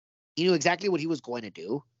 He knew exactly what he was going to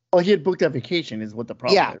do. Well, he had booked that vacation is what the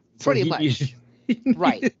problem is. Yeah, pretty much. He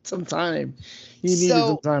needed some time. He needed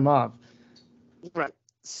some time off. Right.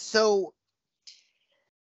 So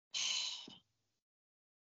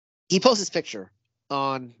he posted this picture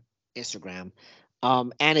on Instagram,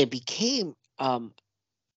 and it became I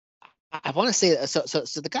want to say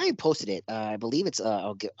so the guy who posted it, I believe it's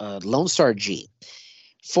Lone Star G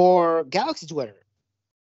for Galaxy Twitter.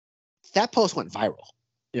 That post went viral.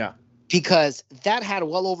 Yeah, because that had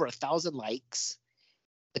well over 1,000 likes.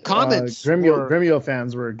 The comments were Gremio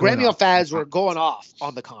fans were going off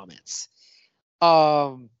on the comments.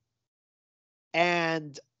 And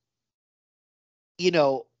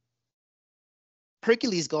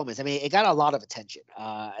Herculez Gomez, I mean, it got a lot of attention.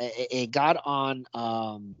 It got on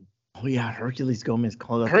Herculez Gomez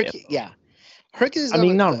called up Herculez. I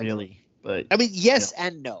mean, not really, but I mean, yes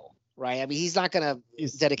and no, right? I mean, he's not gonna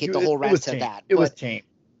dedicate the whole rant to that. It was tame.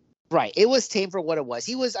 Right. It was tame for what it was.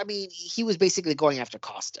 He was basically going after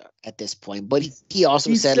Costa at this point, but he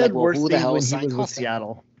also said like, well, who the hell signed Costa?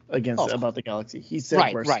 Seattle about the Galaxy. He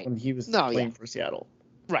said worse when he was playing for Seattle.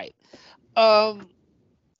 Right. But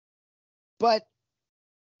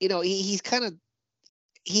he's kind of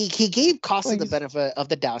he gave Costa the benefit of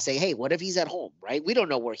the doubt, saying, hey, what if he's at home, right? We don't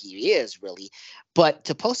know where he is really. But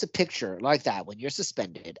to post a picture like that when you're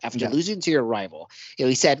suspended after losing to your rival,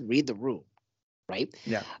 he said, read the room. Right.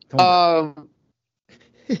 Yeah.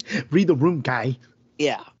 Read the room, guy.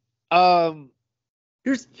 Yeah.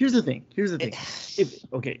 Here's the thing.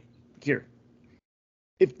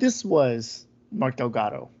 If this was Mark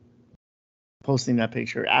Delgado posting that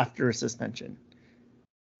picture after a suspension,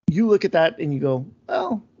 you look at that and you go,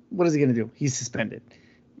 well, what is he going to do? He's suspended,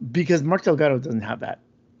 because Mark Delgado doesn't have that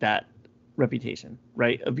reputation,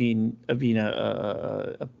 right? Of being he's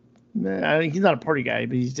not a party guy,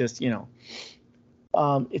 but he's just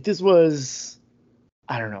if this was,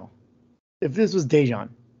 I don't know, if this was Dejan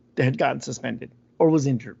that had gotten suspended or was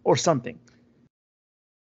injured or something,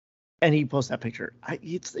 and he posts that picture,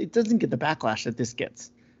 it doesn't get the backlash that this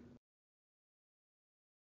gets.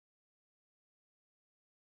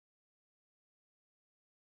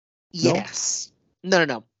 Yes.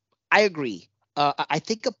 No. I agree. I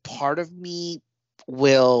think a part of me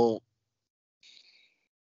will.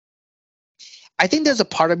 I think there's a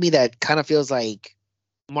part of me that kind of feels like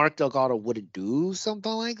Mark Delgado wouldn't do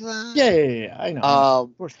something like that. Yeah. I know.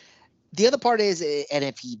 Of course. The other part is, and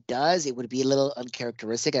if he does, it would be a little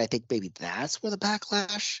uncharacteristic. And I think maybe that's where the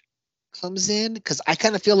backlash comes in, because I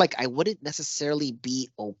kind of feel like I wouldn't necessarily be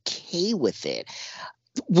okay with it.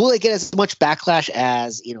 Will it get as much backlash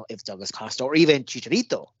as, if Douglas Costa or even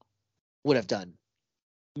Chicharito would have done?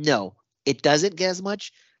 No, it doesn't get as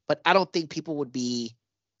much, but I don't think people would be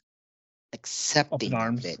accepting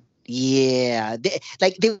of it. Yeah, they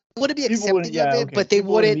wouldn't be accepting of it, but they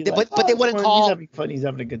wouldn't. But they wouldn't call. He's having fun. He's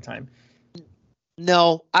having a good time.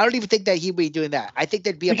 No, I don't even think that he'd be doing that. I think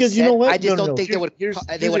they'd be because upset. You know what? I just don't think they would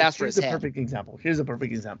ask for his head. Here's a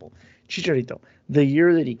perfect example. Chicharito, the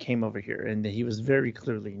year that he came over here, and he was very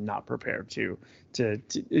clearly not prepared to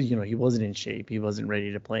he wasn't in shape. He wasn't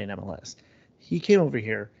ready to play in MLS. He came over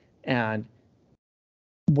here, and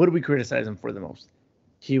what do we criticize him for the most?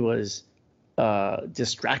 He was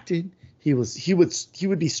distracted. He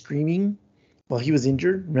would be streaming while he was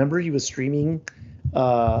injured. Remember, he was streaming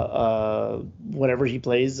whatever he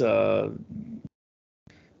plays on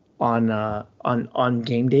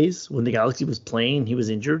game days when the Galaxy was playing. He was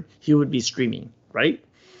injured. He would be streaming, right?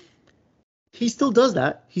 He still does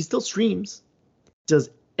that. He still streams. Does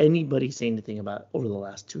anybody say anything about it over the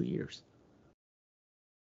last 2 years?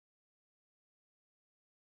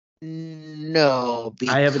 No,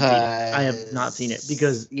 because I have not seen it,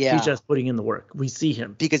 because he's just putting in the work. We see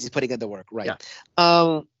him because he's putting in the work, right?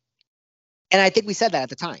 Yeah. And I think we said that at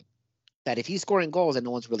the time, that if he's scoring goals, then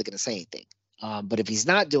no one's really going to say anything. But if he's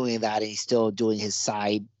not doing that and he's still doing his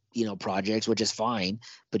side, projects, which is fine,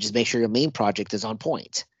 but just make sure your main project is on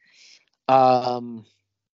point. So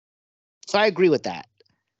I agree with that.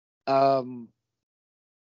 But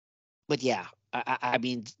yeah, I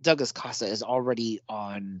mean, Douglas Costa is already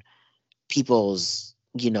on people's,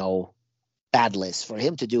 bad list. For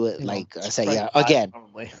him to do it, like I said, again.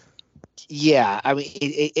 Probably. Yeah, I mean,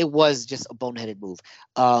 it was just a boneheaded move.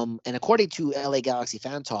 And according to LA Galaxy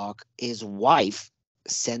Fan Talk, his wife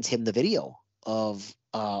sent him the video of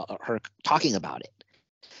her talking about it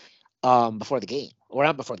before the game, or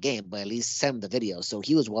not before the game, but at least sent him the video, so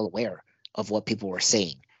he was well aware of what people were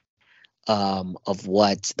saying, of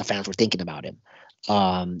what the fans were thinking about him.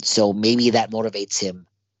 So maybe that motivates him.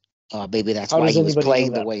 Maybe that's why he was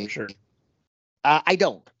playing the way. Sure. I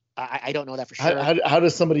don't. I don't know that for sure. How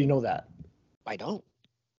does somebody know that? I don't.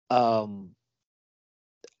 I'm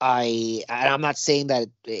not saying that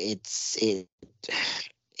it's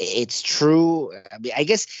true. I mean, I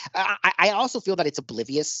guess I also feel that it's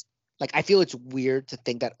oblivious. Like, I feel it's weird to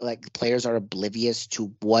think that like players are oblivious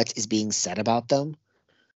to what is being said about them.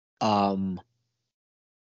 I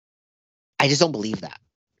just don't believe that.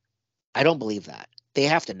 I don't believe that. They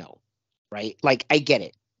have to know, right? Like, I get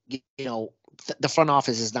it. The front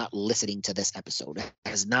office is not listening to this episode,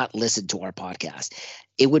 has not listened to our podcast.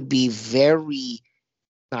 It would be very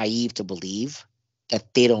naive to believe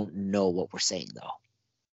that they don't know what we're saying, though.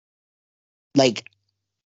 Like,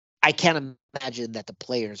 I can't imagine that the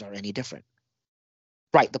players are any different.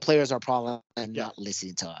 Right, the players are probably not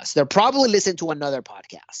listening to us. They're probably listening to another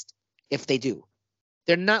podcast, if they do.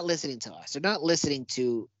 They're not listening to us. They're not listening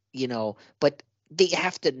to, but they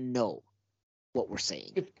have to know what we're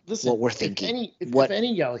saying, what we're thinking. If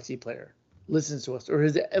any Galaxy player listens to us or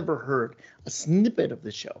has ever heard a snippet of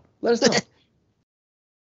the show, let us know.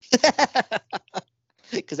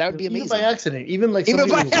 Because that would be amazing. Even by accident, even like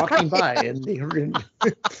somebody was walking by and they heard it.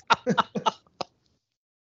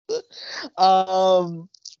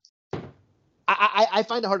 I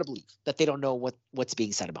find it hard to believe that they don't know what's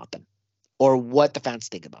being said about them or what the fans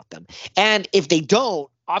think about them. And if they don't,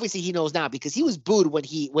 obviously he knows now because he was booed when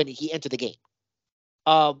he entered the game,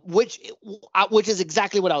 which is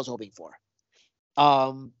exactly what I was hoping for.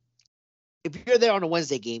 If you're there on a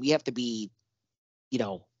Wednesday game, you have to be,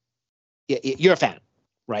 you're a fan,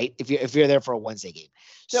 right? If you're there for a Wednesday game.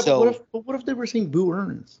 Yeah, so but what if they were saying Boo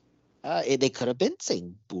Earns? They could have been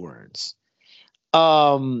saying Boo Earns.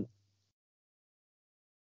 I'm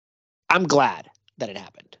glad that it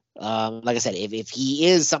happened. Like I said, if he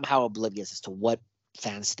is somehow oblivious as to what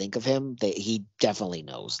fans think of him, he definitely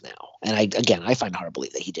knows now. And I find it hard to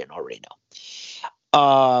believe that he didn't already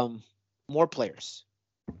know. More players.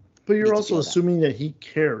 But you're also assuming that he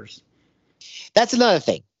cares. That's another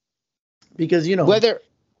thing. Because whether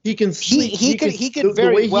he can sleep, he could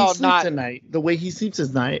very well not. The way he sleeps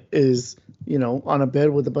at night is, on a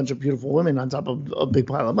bed with a bunch of beautiful women on top of a big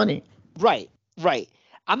pile of money. Right.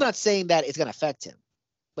 I'm not saying that it's going to affect him,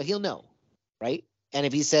 but he'll know, right? And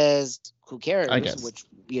if he says, "Who cares?" I guess. Which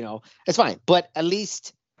it's fine. But at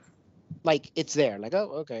least, like, it's there. Like,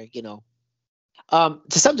 oh, okay, to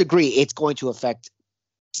some degree, it's going to affect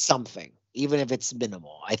something, even if it's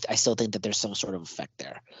minimal. I still think that there's some sort of effect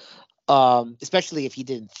there. Especially if he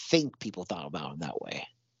didn't think people thought about him that way.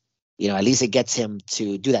 At least it gets him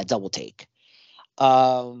to do that double take.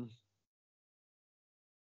 So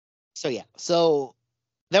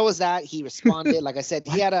there was that. He responded. Like I said,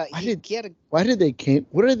 Why did they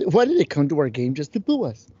come to our game just to boo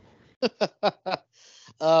us?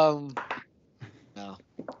 No.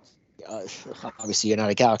 Obviously, you're not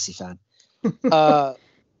a Galaxy fan.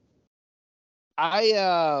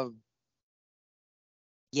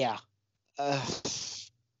 Yeah.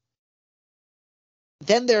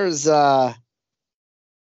 Then there's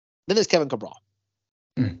Kevin Cabral.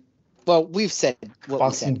 Mm. Well, we've said what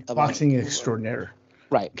boxing, we said about boxing extraordinaire.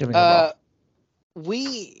 Right. Kevin Cabral.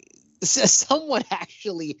 Someone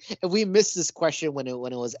actually, and we missed this question when it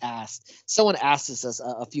was asked. Someone asked us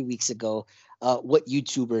a few weeks ago, what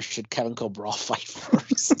YouTuber should Kevin Cabral fight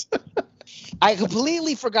first? I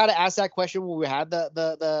completely forgot to ask that question when we had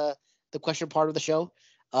the question part of the show.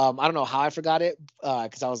 I don't know how I forgot it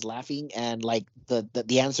because I was laughing, and like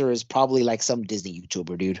the answer is probably like some Disney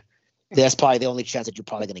YouTuber, dude. That's probably the only chance that you're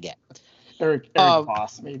probably gonna get. Eric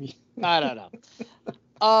Voss, maybe. I don't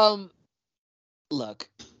know. Look,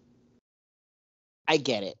 I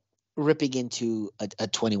get it. Ripping into a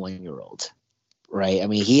 21-year-old, right? I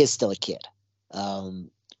mean, he is still a kid.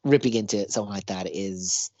 Ripping into something like that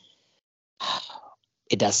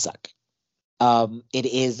it does suck. It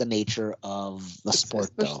is the nature of the sport,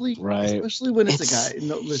 though, right? Especially when it's a guy.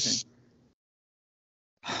 No, listen.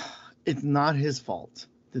 It's not his fault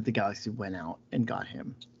that the Galaxy went out and got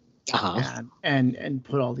him, and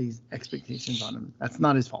put all these expectations on him. That's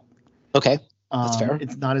not his fault. Okay, that's fair.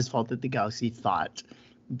 It's not his fault that the Galaxy thought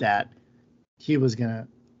that he was gonna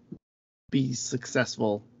be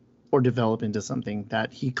successful or develop into something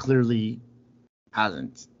that he clearly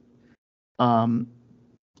hasn't.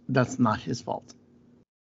 That's not his fault.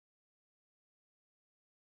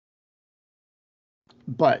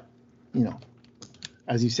 But,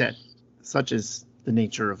 as you said, such is the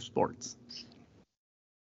nature of sports.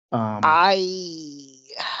 At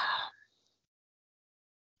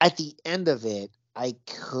the end of it, I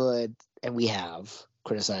could, and we have,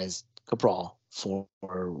 criticized Cabral for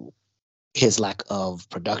his lack of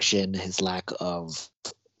production, his lack of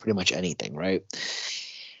pretty much anything, right?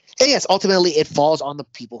 And yes, ultimately it falls on the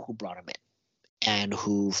people who brought him in and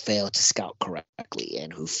who failed to scout correctly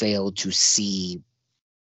and who failed to see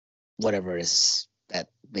whatever it is that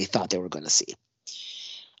they thought they were going to see,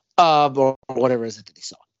 or whatever it is that they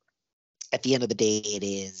saw. At the end of the day, it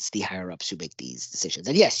is the higher ups who make these decisions.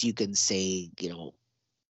 And yes, you can say,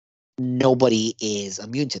 nobody is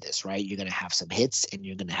immune to this, right? You're going to have some hits and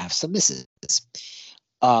you're going to have some misses.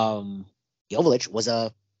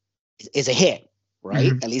 Joveljic is a hit.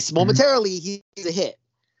 Right? Mm-hmm. At least momentarily, he's a hit.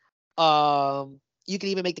 you can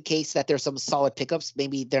even make the case that there's some solid pickups.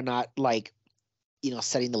 Maybe they're not like,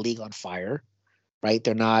 setting the league on fire, right?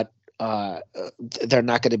 They're not going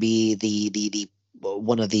to be the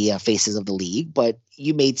one of the faces of the league, but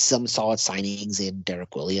you made some solid signings in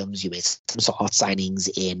Derek Williams. You made some solid signings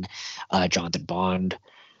in Jonathan Bond,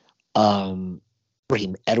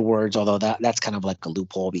 Raheem Edwards, although that's kind of like a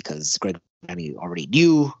loophole because Greg Vanney already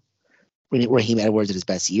knew Raheem Edwards in his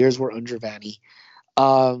best years were under Vanney.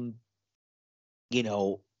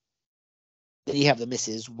 Then you have the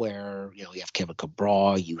misses where, you have Kevin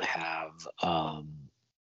Cabral, you have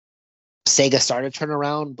Sega started to turn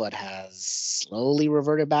around, but has slowly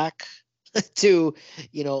reverted back to,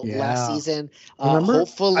 last season. Remember,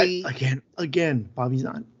 hopefully, again, Bobby's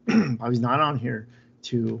not on here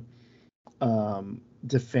to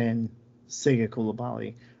defend Sega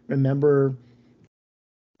Coulibaly. Remember,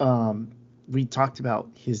 we talked about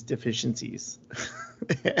his deficiencies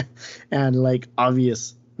and like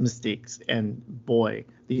obvious mistakes, and boy,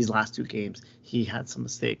 these last 2 games he had some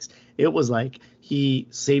mistakes. It was like he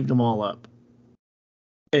saved them all up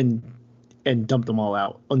and dumped them all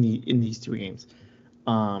out in these 2 games.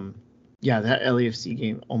 That LAFC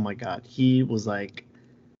game, oh my god, he was like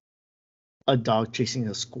a dog chasing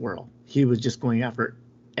a squirrel. He was just going after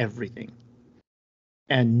everything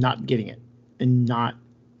and not getting it. I'm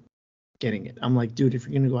like, dude, if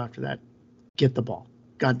you're gonna go after that, get the ball.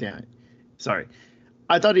 God damn it. Sorry.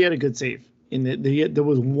 I thought he had a good save. There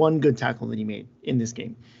was one good tackle that he made in this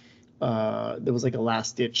game. There was like a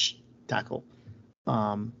last ditch tackle.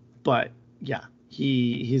 But yeah,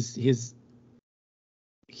 his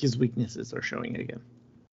weaknesses are showing again.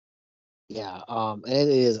 Yeah, and it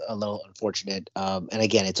is a little unfortunate. And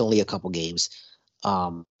again, it's only a couple games.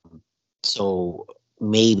 So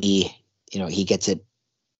maybe, he gets it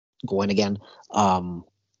going again.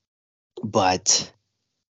 But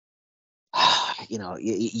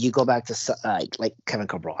you go back to like Kevin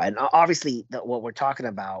Cabral, and obviously what we're talking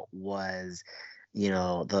about was,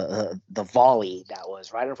 the volley that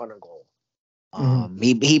was right in front of goal.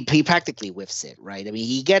 He practically whiffs it, right? I mean,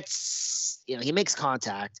 he gets, he makes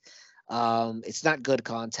contact. It's not good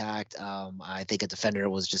contact. I think a defender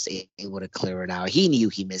was just able to clear it out. He knew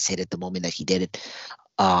he mishit it the moment that he did it.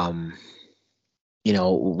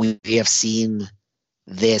 We have seen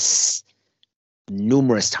this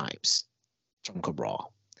numerous times from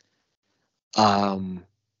Cabral.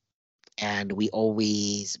 And we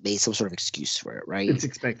always made some sort of excuse for it, right? It's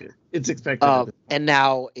expected. And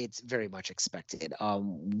now it's very much expected.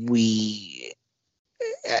 We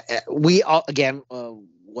all, again,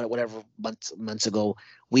 whatever months ago,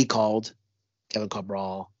 we called Kevin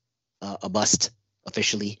Cabral a bust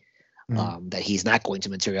officially. That he's not going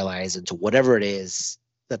to materialize into whatever it is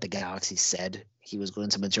that the Galaxy said he was going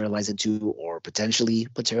to materialize into or potentially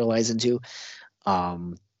materialize into.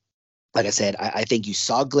 Like I said, I think you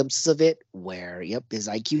saw glimpses of it where, his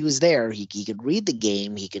IQ is there. He could read the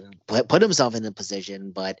game. He can put himself in a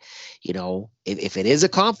position. But, if it is a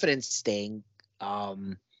confidence thing,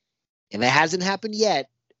 if it hasn't happened yet,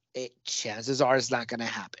 chances are it's not going to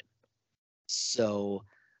happen. So,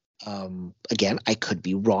 again, I could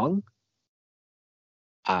be wrong.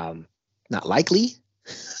 Not likely.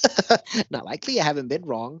 Not likely. I haven't been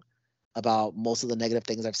wrong about most of the negative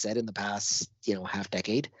things I've said in the past, half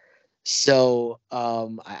decade. So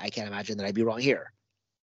I can't imagine that I'd be wrong here.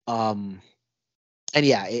 And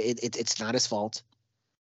yeah, it's not his fault.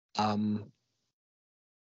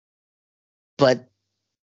 But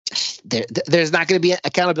there's not going to be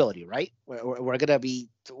accountability, right? We're going to be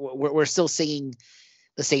we're still singing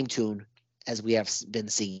the same tune as we have been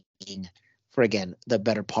singing for, again, the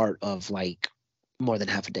better part of like more than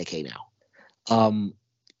half a decade now.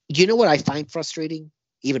 You know what I find frustrating,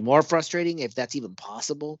 even more frustrating, if that's even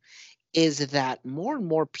possible, is that more and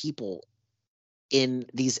more people in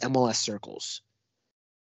these MLS circles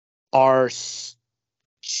are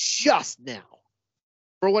just now,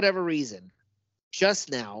 for whatever reason,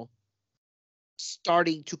 just now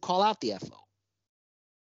starting to call out the FO.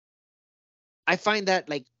 I find that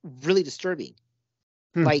like really disturbing.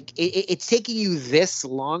 Like it's taking you this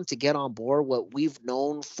long to get on board what we've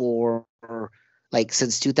known for like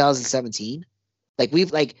since 2017. Like we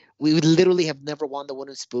literally have never won the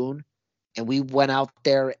wooden spoon, and we went out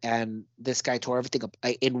there and this guy tore everything up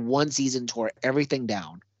in one season, tore everything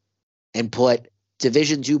down, and put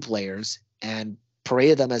Division II players and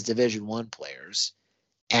paraded them as Division I players,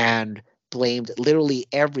 and blamed literally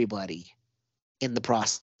everybody in the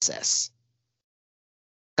process.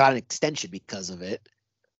 Got an extension because of it.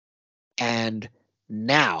 And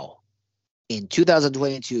now, in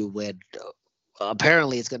 2022, when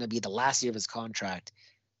apparently it's going to be the last year of his contract,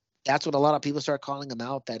 That's what a lot of people start calling him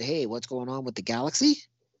out. That hey, what's going on with the Galaxy?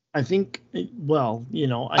 I think, well,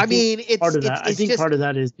 I mean, it's part of that. It's I think just, part of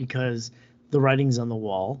that is because the writing's on the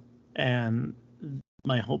wall, and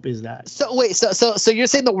my hope is that. So wait, so you're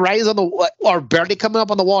saying the writings on the wall are barely coming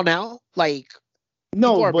up on the wall now? Like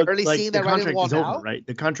people are but barely like seeing the that writing on the contract wall is now? over, right?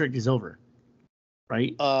 The contract is over,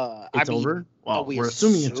 right? It's I mean, over. Well, we we're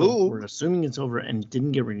assuming it's over. assume. We're assuming it's over and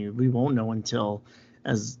didn't get renewed. We won't know until,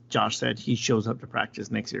 as Josh said, he shows up to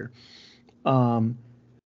practice next year.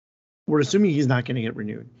 We're assuming he's not going to get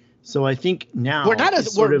renewed. So I think now we're not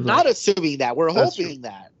assuming that. We're hoping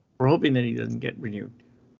that. We're hoping that he doesn't get renewed.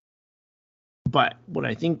 But what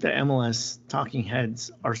I think the MLS talking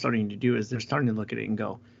heads are starting to do is they're starting to look at it and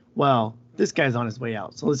go, well, this guy's on his way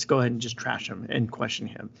out, so let's go ahead and just trash him and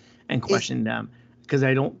question them because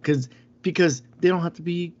they don't have to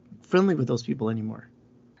be friendly with those people anymore.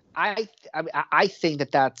 I think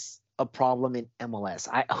that that's a problem in MLS.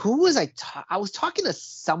 I was talking to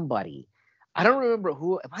somebody. I don't remember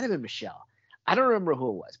who. It might have been Michelle. I don't remember who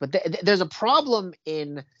it was. But there's a problem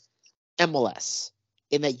in MLS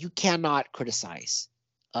in that you cannot criticize.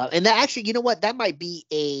 And that actually, you know what? That might be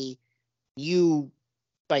a new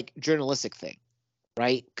like journalistic thing,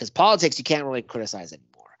 right? Because politics you can't really criticize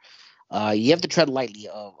anymore. You have to tread lightly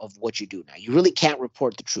of what you do now. You really can't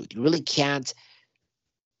report the truth. You really can't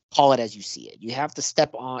call it as you see it. You have to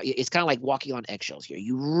step on. It's kind of like walking on eggshells here.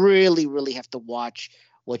 You really, really have to watch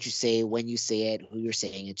what you say, when you say it, who you're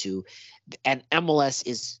saying it to. And MLS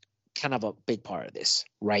is kind of a big part of this,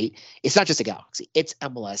 right? It's not just a Galaxy. It's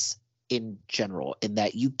MLS in general, in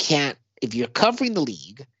that you can't, if you're covering the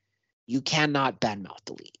league, you cannot badmouth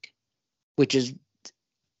the league, which is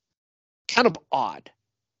kind of odd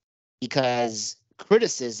because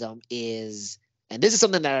criticism is, and this is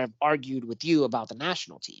something that I've argued with you about the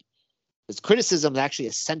national team, is criticism is actually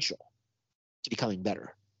essential to becoming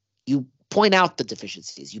better. You point out the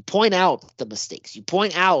deficiencies, you point out the mistakes, you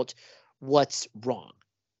point out what's wrong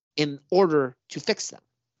in order to fix them.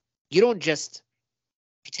 You don't just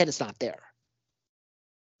pretend it's not there.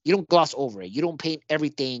 You don't gloss over it. You don't paint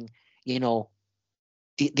everything,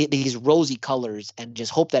 these rosy colors and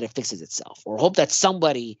just hope that it fixes itself or hope that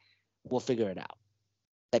somebody will figure it out.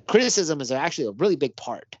 That criticism is actually a really big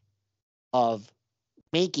part of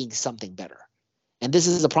making something better. And this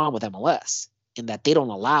is the problem with MLS in that they don't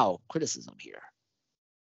allow criticism here.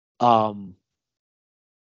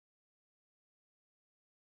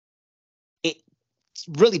 It's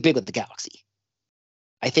really big with the Galaxy.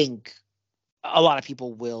 I think a lot of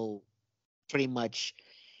people will pretty much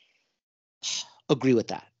agree with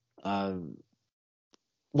that.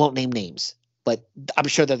 Won't name names, but I'm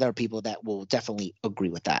sure that there are people that will definitely agree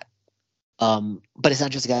with that. But it's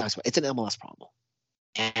not just a Galaxy; it's an MLS problem,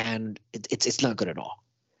 and it's not good at all.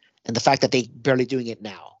 And the fact that they barely doing it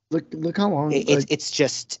now. Look how long.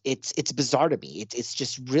 It's bizarre to me. It's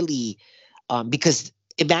just really because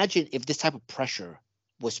imagine if this type of pressure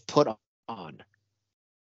was put on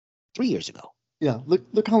 3 years ago. Yeah,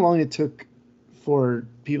 look how long it took for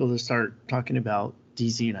people to start talking about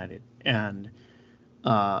DC United and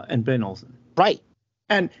Ben Olsen. Right.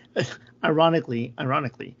 And ironically,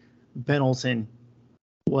 Ben Olsen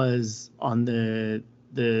was on the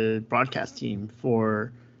broadcast team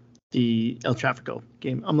for the El Tráfico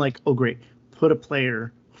game. I'm like, oh great, put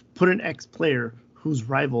an ex-player whose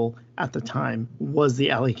rival at the time was the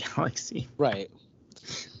LA Galaxy. Right.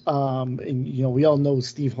 And we all know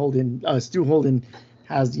Stu Holden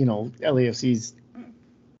has LAFC's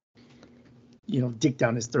dick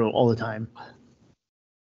down his throat all the time.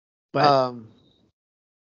 But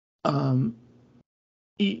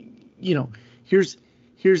here's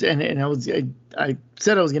and I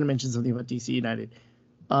said I was going to mention something about DC United.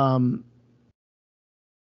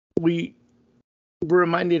 We were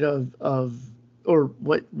reminded of or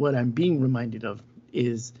what I'm being reminded of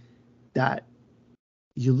is that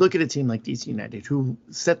you look at a team like DC United who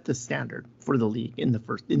set the standard for the league in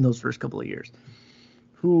those first couple of years,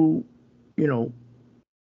 who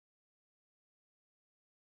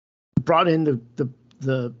brought in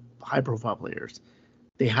the high profile players.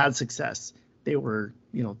 They had success. They were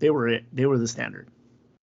the standard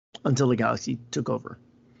until the Galaxy took over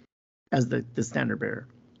as the standard bearer.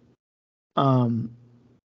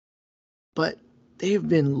 But they have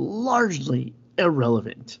been largely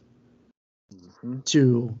irrelevant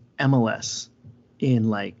to MLS in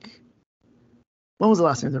when was the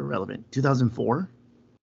last time they were relevant? 2004?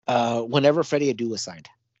 Whenever Freddie Adu was signed.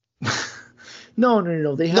 No.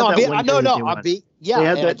 They had that one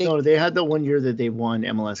year. They had the 1 year that they won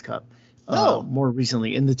MLS Cup. More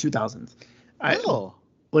recently in the 2000s.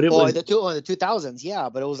 But it was the 2000s, yeah,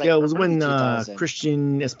 but it was like it was early when 2000.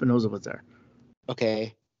 Christian Espinoza was there.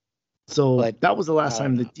 Okay. So But that was the last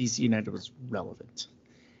time that DC United was relevant.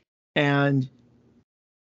 And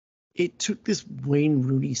it took this Wayne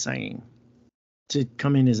Rooney signing to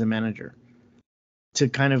come in as a manager to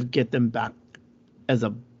kind of get them back as a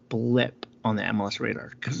blip on the MLS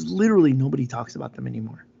radar, because literally nobody talks about them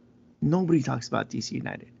anymore. Nobody talks about DC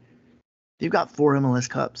United. They've got 4 MLS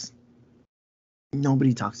Cups.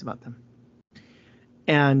 Nobody talks about them.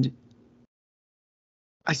 And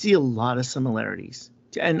I see a lot of similarities.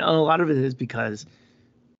 And a lot of it is because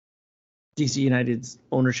DC United's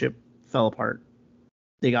ownership fell apart.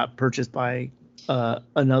 They got purchased by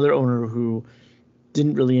another owner who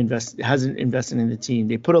hasn't invested in the team.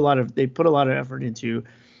 They put a lot of effort into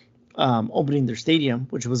opening their stadium,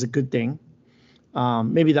 which was a good thing.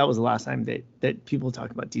 Maybe that was the last time that people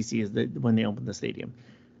talk about DC, is that when they opened the stadium.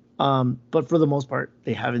 But for the most part,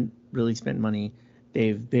 they haven't really spent money.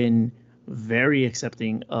 They've been very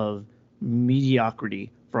accepting of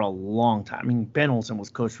mediocrity for a long time. I mean, Ben Olsen was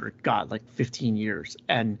coach for, like 15 years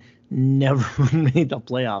and never made the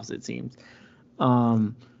playoffs, it seems.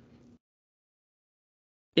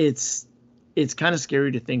 It's kind of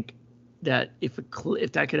scary to think that if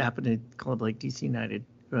that could happen to a club like DC United,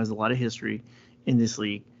 who has a lot of history in this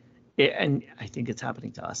league, and I think it's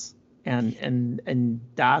happening to us, and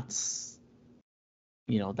that's,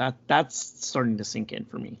 that's starting to sink in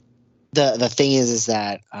for me. The thing is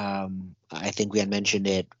that I think we had mentioned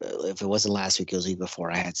it. If it wasn't last week, it was the week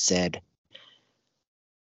before. I had said,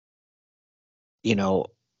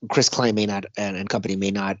 Chris Klein may not and company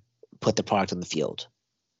may not put the product on the field.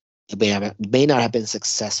 It may not have been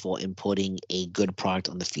successful in putting a good product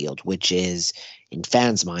on the field, which is, in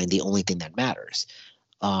fans' mind, the only thing that matters.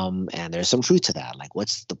 And there's some truth to that. Like,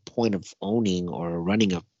 what's the point of owning or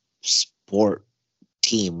running a sport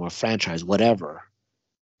team or franchise, whatever,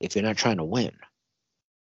 if you're not trying to win?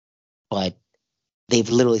 But they've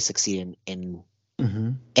literally succeeded in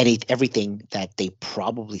everything that they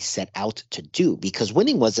probably set out to do, because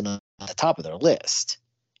winning wasn't on the top of their list.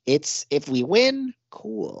 It's, if we win,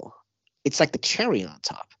 cool. It's like the cherry on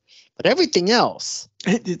top. But everything else,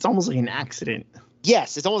 it's almost like an accident.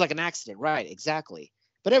 Yes, it's almost like an accident, right? Exactly.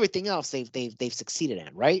 But everything else they've succeeded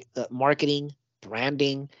in, right? Marketing,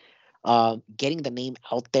 branding, getting the name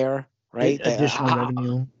out there, right?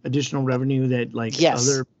 Additional revenue that, like,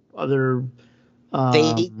 yes, other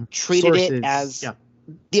they treated sources, it as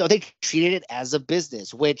they treated it as a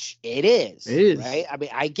business, which it is. It is, right? I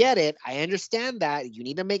mean, I get it. I understand that you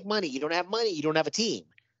need to make money. You don't have money, you don't have a team.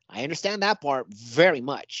 I understand that part very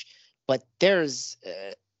much. But there's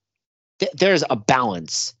a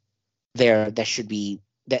balance there that should be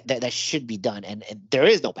that should be done, and there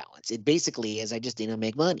is no balance. It basically is, I just need to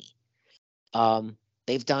make money.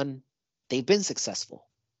 They've been successful.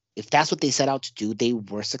 If that's what they set out to do, they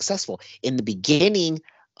were successful. In the beginning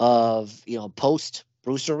of, post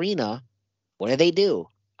Bruce Arena, what do?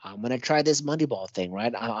 I'm going to try this Moneyball thing,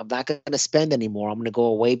 right? I'm not going to spend anymore. I'm going to go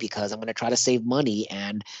away because I'm going to try to save money,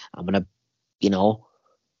 and I'm going to,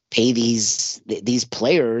 pay these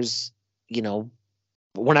players,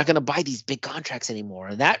 we're not going to buy these big contracts anymore.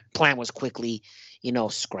 And that plan was quickly,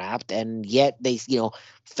 scrapped. And yet they,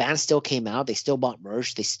 fans still came out. They still bought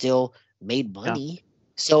merch. They still made money. Yeah.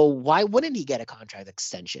 So why wouldn't he get a contract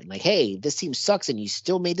extension? Like, hey, this team sucks and you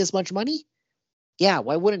still made this much money? Yeah,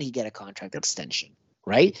 why wouldn't he get a contract extension?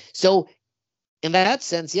 Right? So in that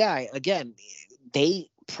sense, yeah, again, they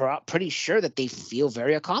pretty sure that they feel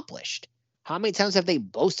very accomplished. How many times have they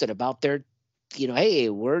boasted about their, hey,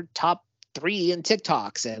 we're top 3 in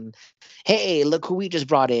TikToks, and hey, look who we just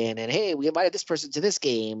brought in, and hey, we invited this person to this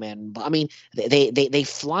game, and I mean, they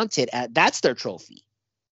flaunt it at, that's their trophy.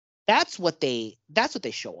 That's what they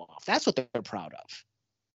show off. That's what they're proud of.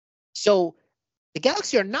 So the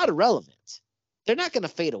Galaxy are not irrelevant. They're not going to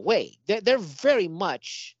fade away. They're very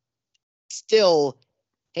much still,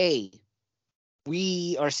 hey,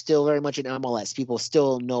 we are still very much in MLS. People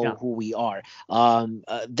still know who we are.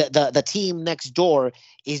 The team next door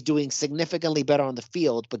is doing significantly better on the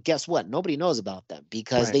field, but guess what? Nobody knows about them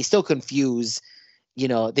because they still confuse,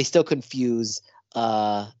 the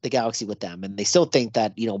Galaxy with them, and they still think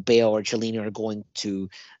that Bayo or Chiellini are going to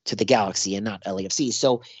the Galaxy and not LAFC.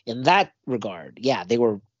 So in that regard, yeah, they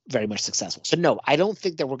were very much successful. So no, I don't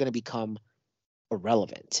think that we're going to become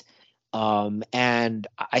irrelevant. And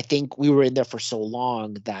I think we were in there for so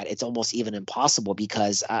long that it's almost even impossible,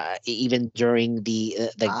 because even during the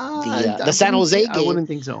San Jose game, I wouldn't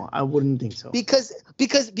think so.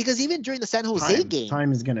 Because even during the San Jose game,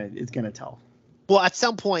 time is gonna tell. Well, at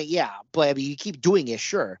some point, yeah, but I mean, you keep doing it,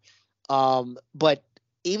 sure. But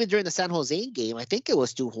even during the San Jose game, I think it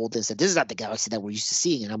was Stu Holden said, "This is not the Galaxy that we're used to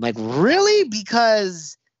seeing." And I'm like, really?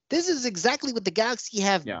 Because this is exactly what the Galaxy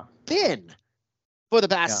have been for the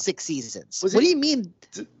past 6 seasons. What do you mean?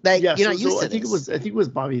 Like you're not used to I think this? I think it was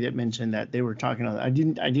Bobby that mentioned that they were talking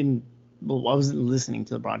on. Well, I wasn't listening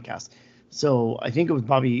to the broadcast, so I think it was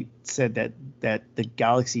Bobby said that the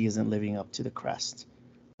Galaxy isn't living up to the crest,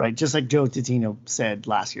 right? Just like Joe Titino said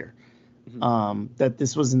last year, that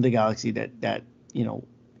this wasn't the Galaxy that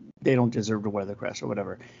they don't deserve to wear the crest or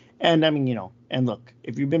whatever. And I mean, and look,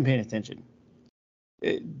 if you've been paying attention,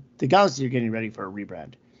 the Galaxy are getting ready for a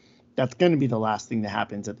rebrand. That's going to be the last thing that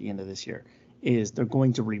happens at the end of this year. Is they're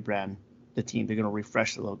going to rebrand the team. They're going to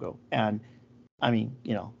refresh the logo. And I mean,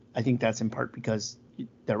 I think that's in part because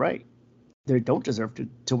they're right. They don't deserve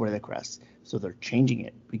to wear the crest. So they're changing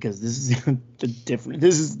it because this is the different.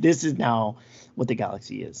 This is now what the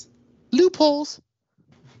Galaxy is. Loopholes.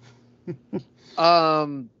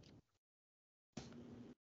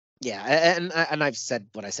 Yeah, and I've said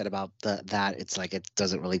what I said about that. It's like it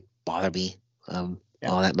doesn't really bother me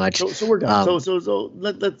all that much. So we're done. So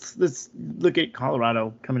let's look at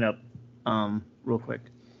Colorado coming up real quick.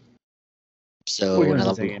 So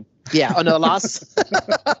another loss.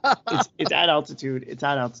 It's at altitude.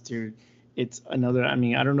 It's another. I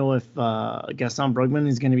mean, I don't know if Gaston Brugman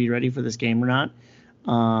is going to be ready for this game or not.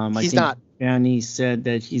 He's not. Danny said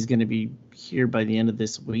that he's going to be here by the end of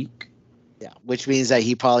this week. Yeah, which means that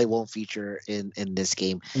he probably won't feature in this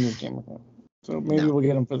game. So maybe we'll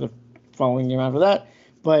get him for the following game after that.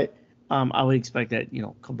 But I would expect that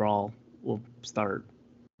Cabral will start,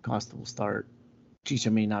 Costa will start.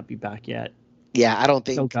 Chicha may not be back yet. Yeah, I don't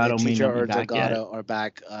think Delgado Chicha or Delgado are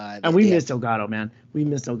back. And we missed Delgado, man. We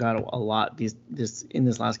missed Delgado a lot in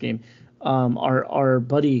this last game. Our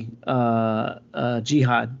buddy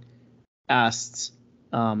Jihad asked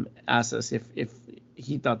us if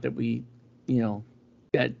he thought that we,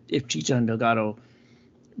 that if Chicha and Delgado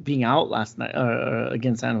being out last night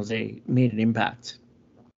against San Jose made an impact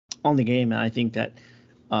on the game. And I think that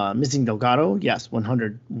missing Delgado, yes,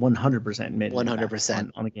 100% made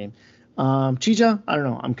 100% on the game. Chicha, I don't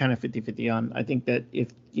know. I'm kind of 50-50 on. I think that if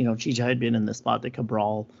Chicha had been in the spot that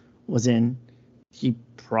Cabral was in, he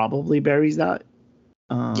probably buries that.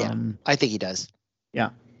 Yeah, I think he does. Yeah,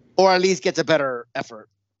 or at least gets a better effort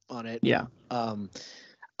on it. Yeah. The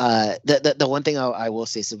one thing I will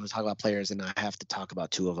say, since we're talking about players, and I have to talk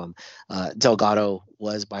about two of them. Delgado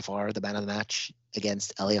was by far the man of the match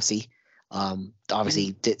against LAFC.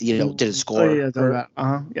 Obviously, didn't score. Oh,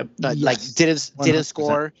 yeah, yep. Like didn't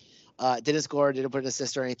score. Didn't score, didn't put an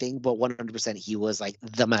assist or anything, but 100% he was like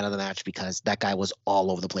the man of the match because that guy was all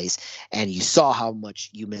over the place. And you saw how much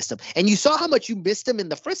you missed him. And you saw how much you missed him in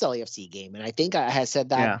the first LAFC game. And I think I had said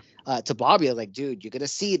that to Bobby. I was like, dude, you're going to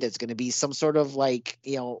see there's going to be some sort of like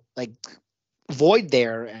void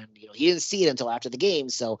there. And, he didn't see it until after the game.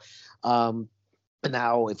 So,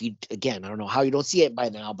 now, if you, again, I don't know how you don't see it by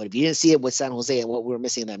now, but if you didn't see it with San Jose and what we were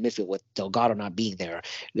missing in that midfield with Delgado not being there,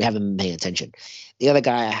 you haven't been paying attention. The other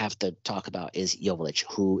guy I have to talk about is Joveljic,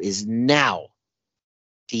 who is now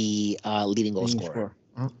the leading goal scorer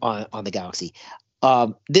on the Galaxy.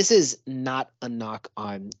 This is not a knock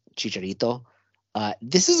on Chicharito.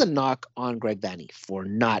 This is a knock on Greg Vanney for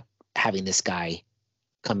not having this guy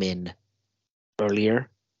come in earlier.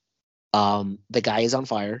 The guy is on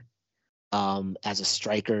fire. As a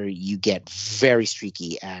striker, you get very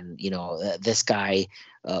streaky, and this guy.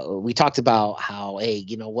 We talked about how, hey,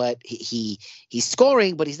 you know what, he's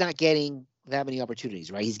scoring, but he's not getting that many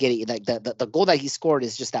opportunities, right? He's getting like the goal that he scored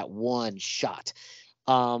is just that one shot.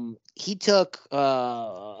 He took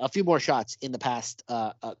a few more shots in the past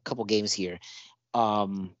couple games here,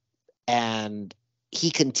 and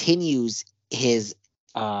he continues his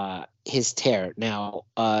tear. Now,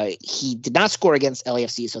 he did not score against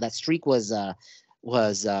LAFC, so that streak was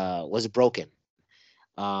broken.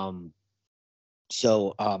 And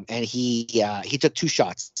he took 2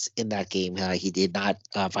 shots in that game. He did not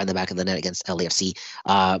find the back of the net against LAFC.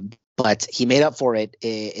 But he made up for it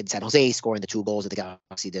in San Jose, scoring the 2 goals that the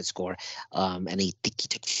Galaxy did score. And he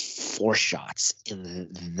took 4 shots in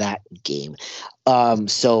that game.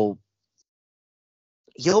 So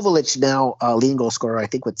Joveljic now leading goal scorer, I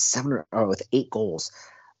think with 7 or with 8 goals,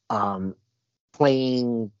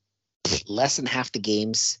 playing less than half the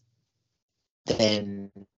games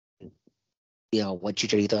than what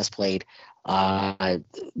Chicharito has played.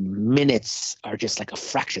 Minutes are just like a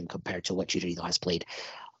fraction compared to what Chicharito has played.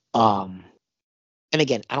 And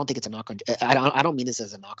again, I don't think it's a knock on. I don't mean this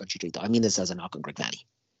as a knock on Chicharito. I mean this as a knock on Greg Vanney.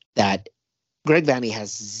 That Greg Vanney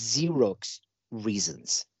has 0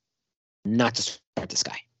 reasons not to start this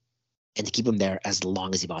guy. and to keep him there as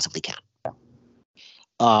long as he possibly can.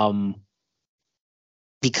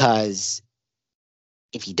 Because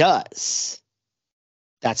if he does,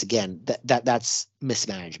 that's again that's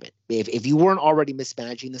mismanagement. If you weren't already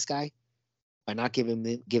mismanaging this guy by not giving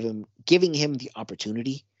him the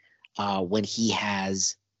opportunity when he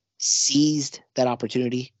has seized that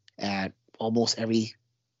opportunity at almost every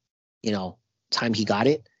time he got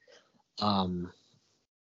it,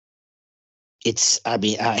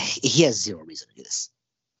 he has zero reason to do this.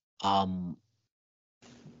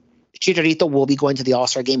 Chicharito will be going to the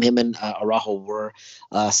All-Star game. Him and Araujo were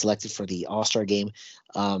selected for the All-Star game.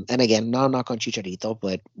 And again, no knock on Chicharito,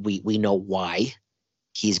 but we know why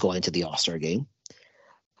he's going to the All-Star game.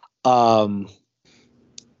 It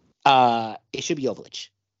should be Joveljic,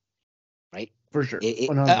 right? For sure. It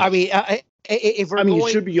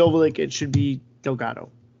should be Joveljic. It should be Delgado.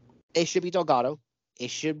 It should be Delgado. It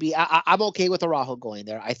should be. I'm okay with Araujo going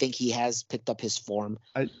there. I think he has picked up his form.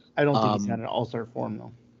 I don't think he's had an all-star form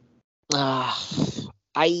though.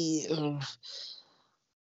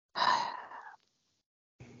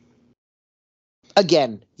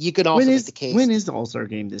 Again, you could also make the case. When is the all-star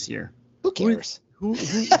game this year? Who cares? Who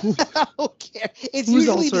cares? It's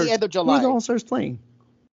usually the end of July. Who are the all-stars playing?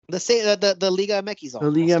 The Liga MX.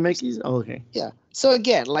 The Liga MX? Oh, okay. Yeah. So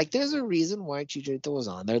again, there's a reason why Chicharito was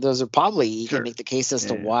on there. There's you can make the case as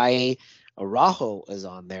to why Araujo is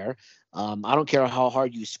on there. I don't care how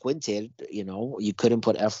hard you squinted, you couldn't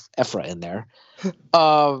put Efra in there.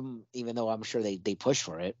 Even though I'm sure they pushed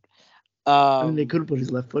for it. They could have put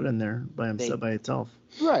his left foot in there by itself.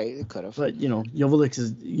 Right, it could have. But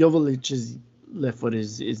Joveljic's left foot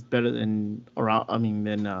is better than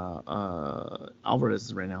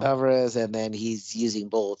Alvarez right now. Alvarez, and then he's using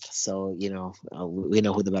both, so we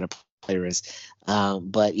know who the better player is.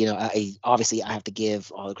 But I have to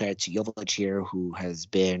give all the credit to Joveljic here, who has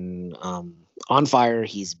been on fire.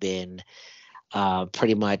 He's been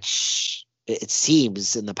pretty much, it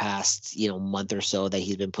seems, in the past month or so that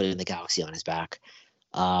he's been putting the Galaxy on his back.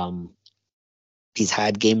 He's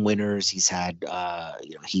had game winners. He's had,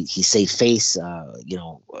 he saved face, tying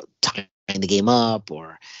the game up,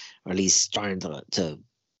 or at least starting the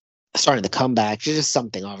comeback. Just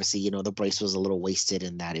something. Obviously, the brace was a little wasted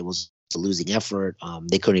in that it was a losing effort.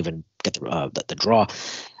 They couldn't even get the draw.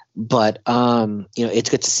 But it's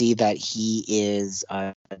good to see that he is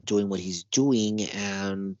doing what he's doing,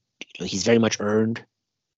 and he's very much earned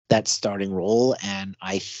that starting role. And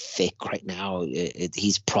I think right now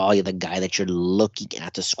he's probably the guy that you're looking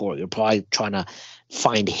at to score. You're probably trying to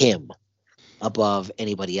find him above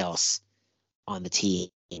anybody else on the team,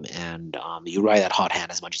 and you ride that hot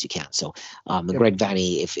hand as much as you can. So Greg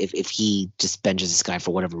Vanney, if he just benches this guy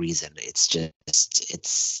for whatever reason, it's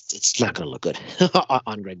not going to look good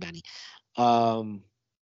on Greg Vanney.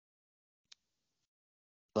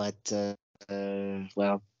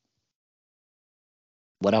 Well,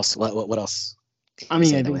 what else? What else? I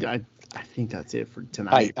think that's it for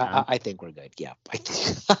tonight. I think we're good. Yeah, I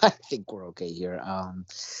think we're okay here.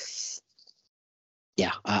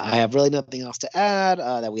 Yeah, I have really nothing else to add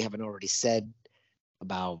that we haven't already said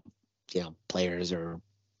about players or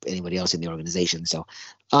anybody else in the organization. So,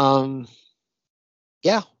 we'll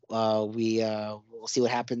see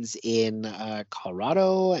what happens in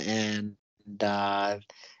Colorado, and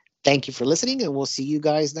thank you for listening, and we'll see you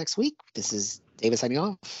guys next week. This is David signing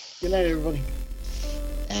off. Good night, everybody.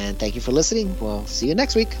 And thank you for listening. We'll see you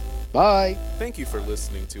next week. Bye. Thank you for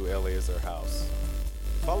listening to LA is Our House.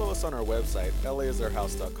 Follow us on our website,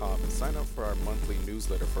 laisourhouse.com, and sign up for our monthly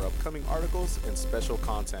newsletter for upcoming articles and special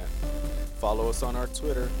content. Follow us on our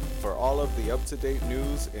Twitter for all of the up-to-date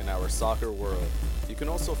news in our soccer world. You can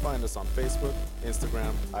also find us on Facebook,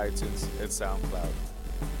 Instagram, iTunes, and SoundCloud.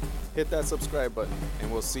 Hit that subscribe button,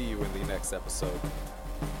 and we'll see you in the next episode.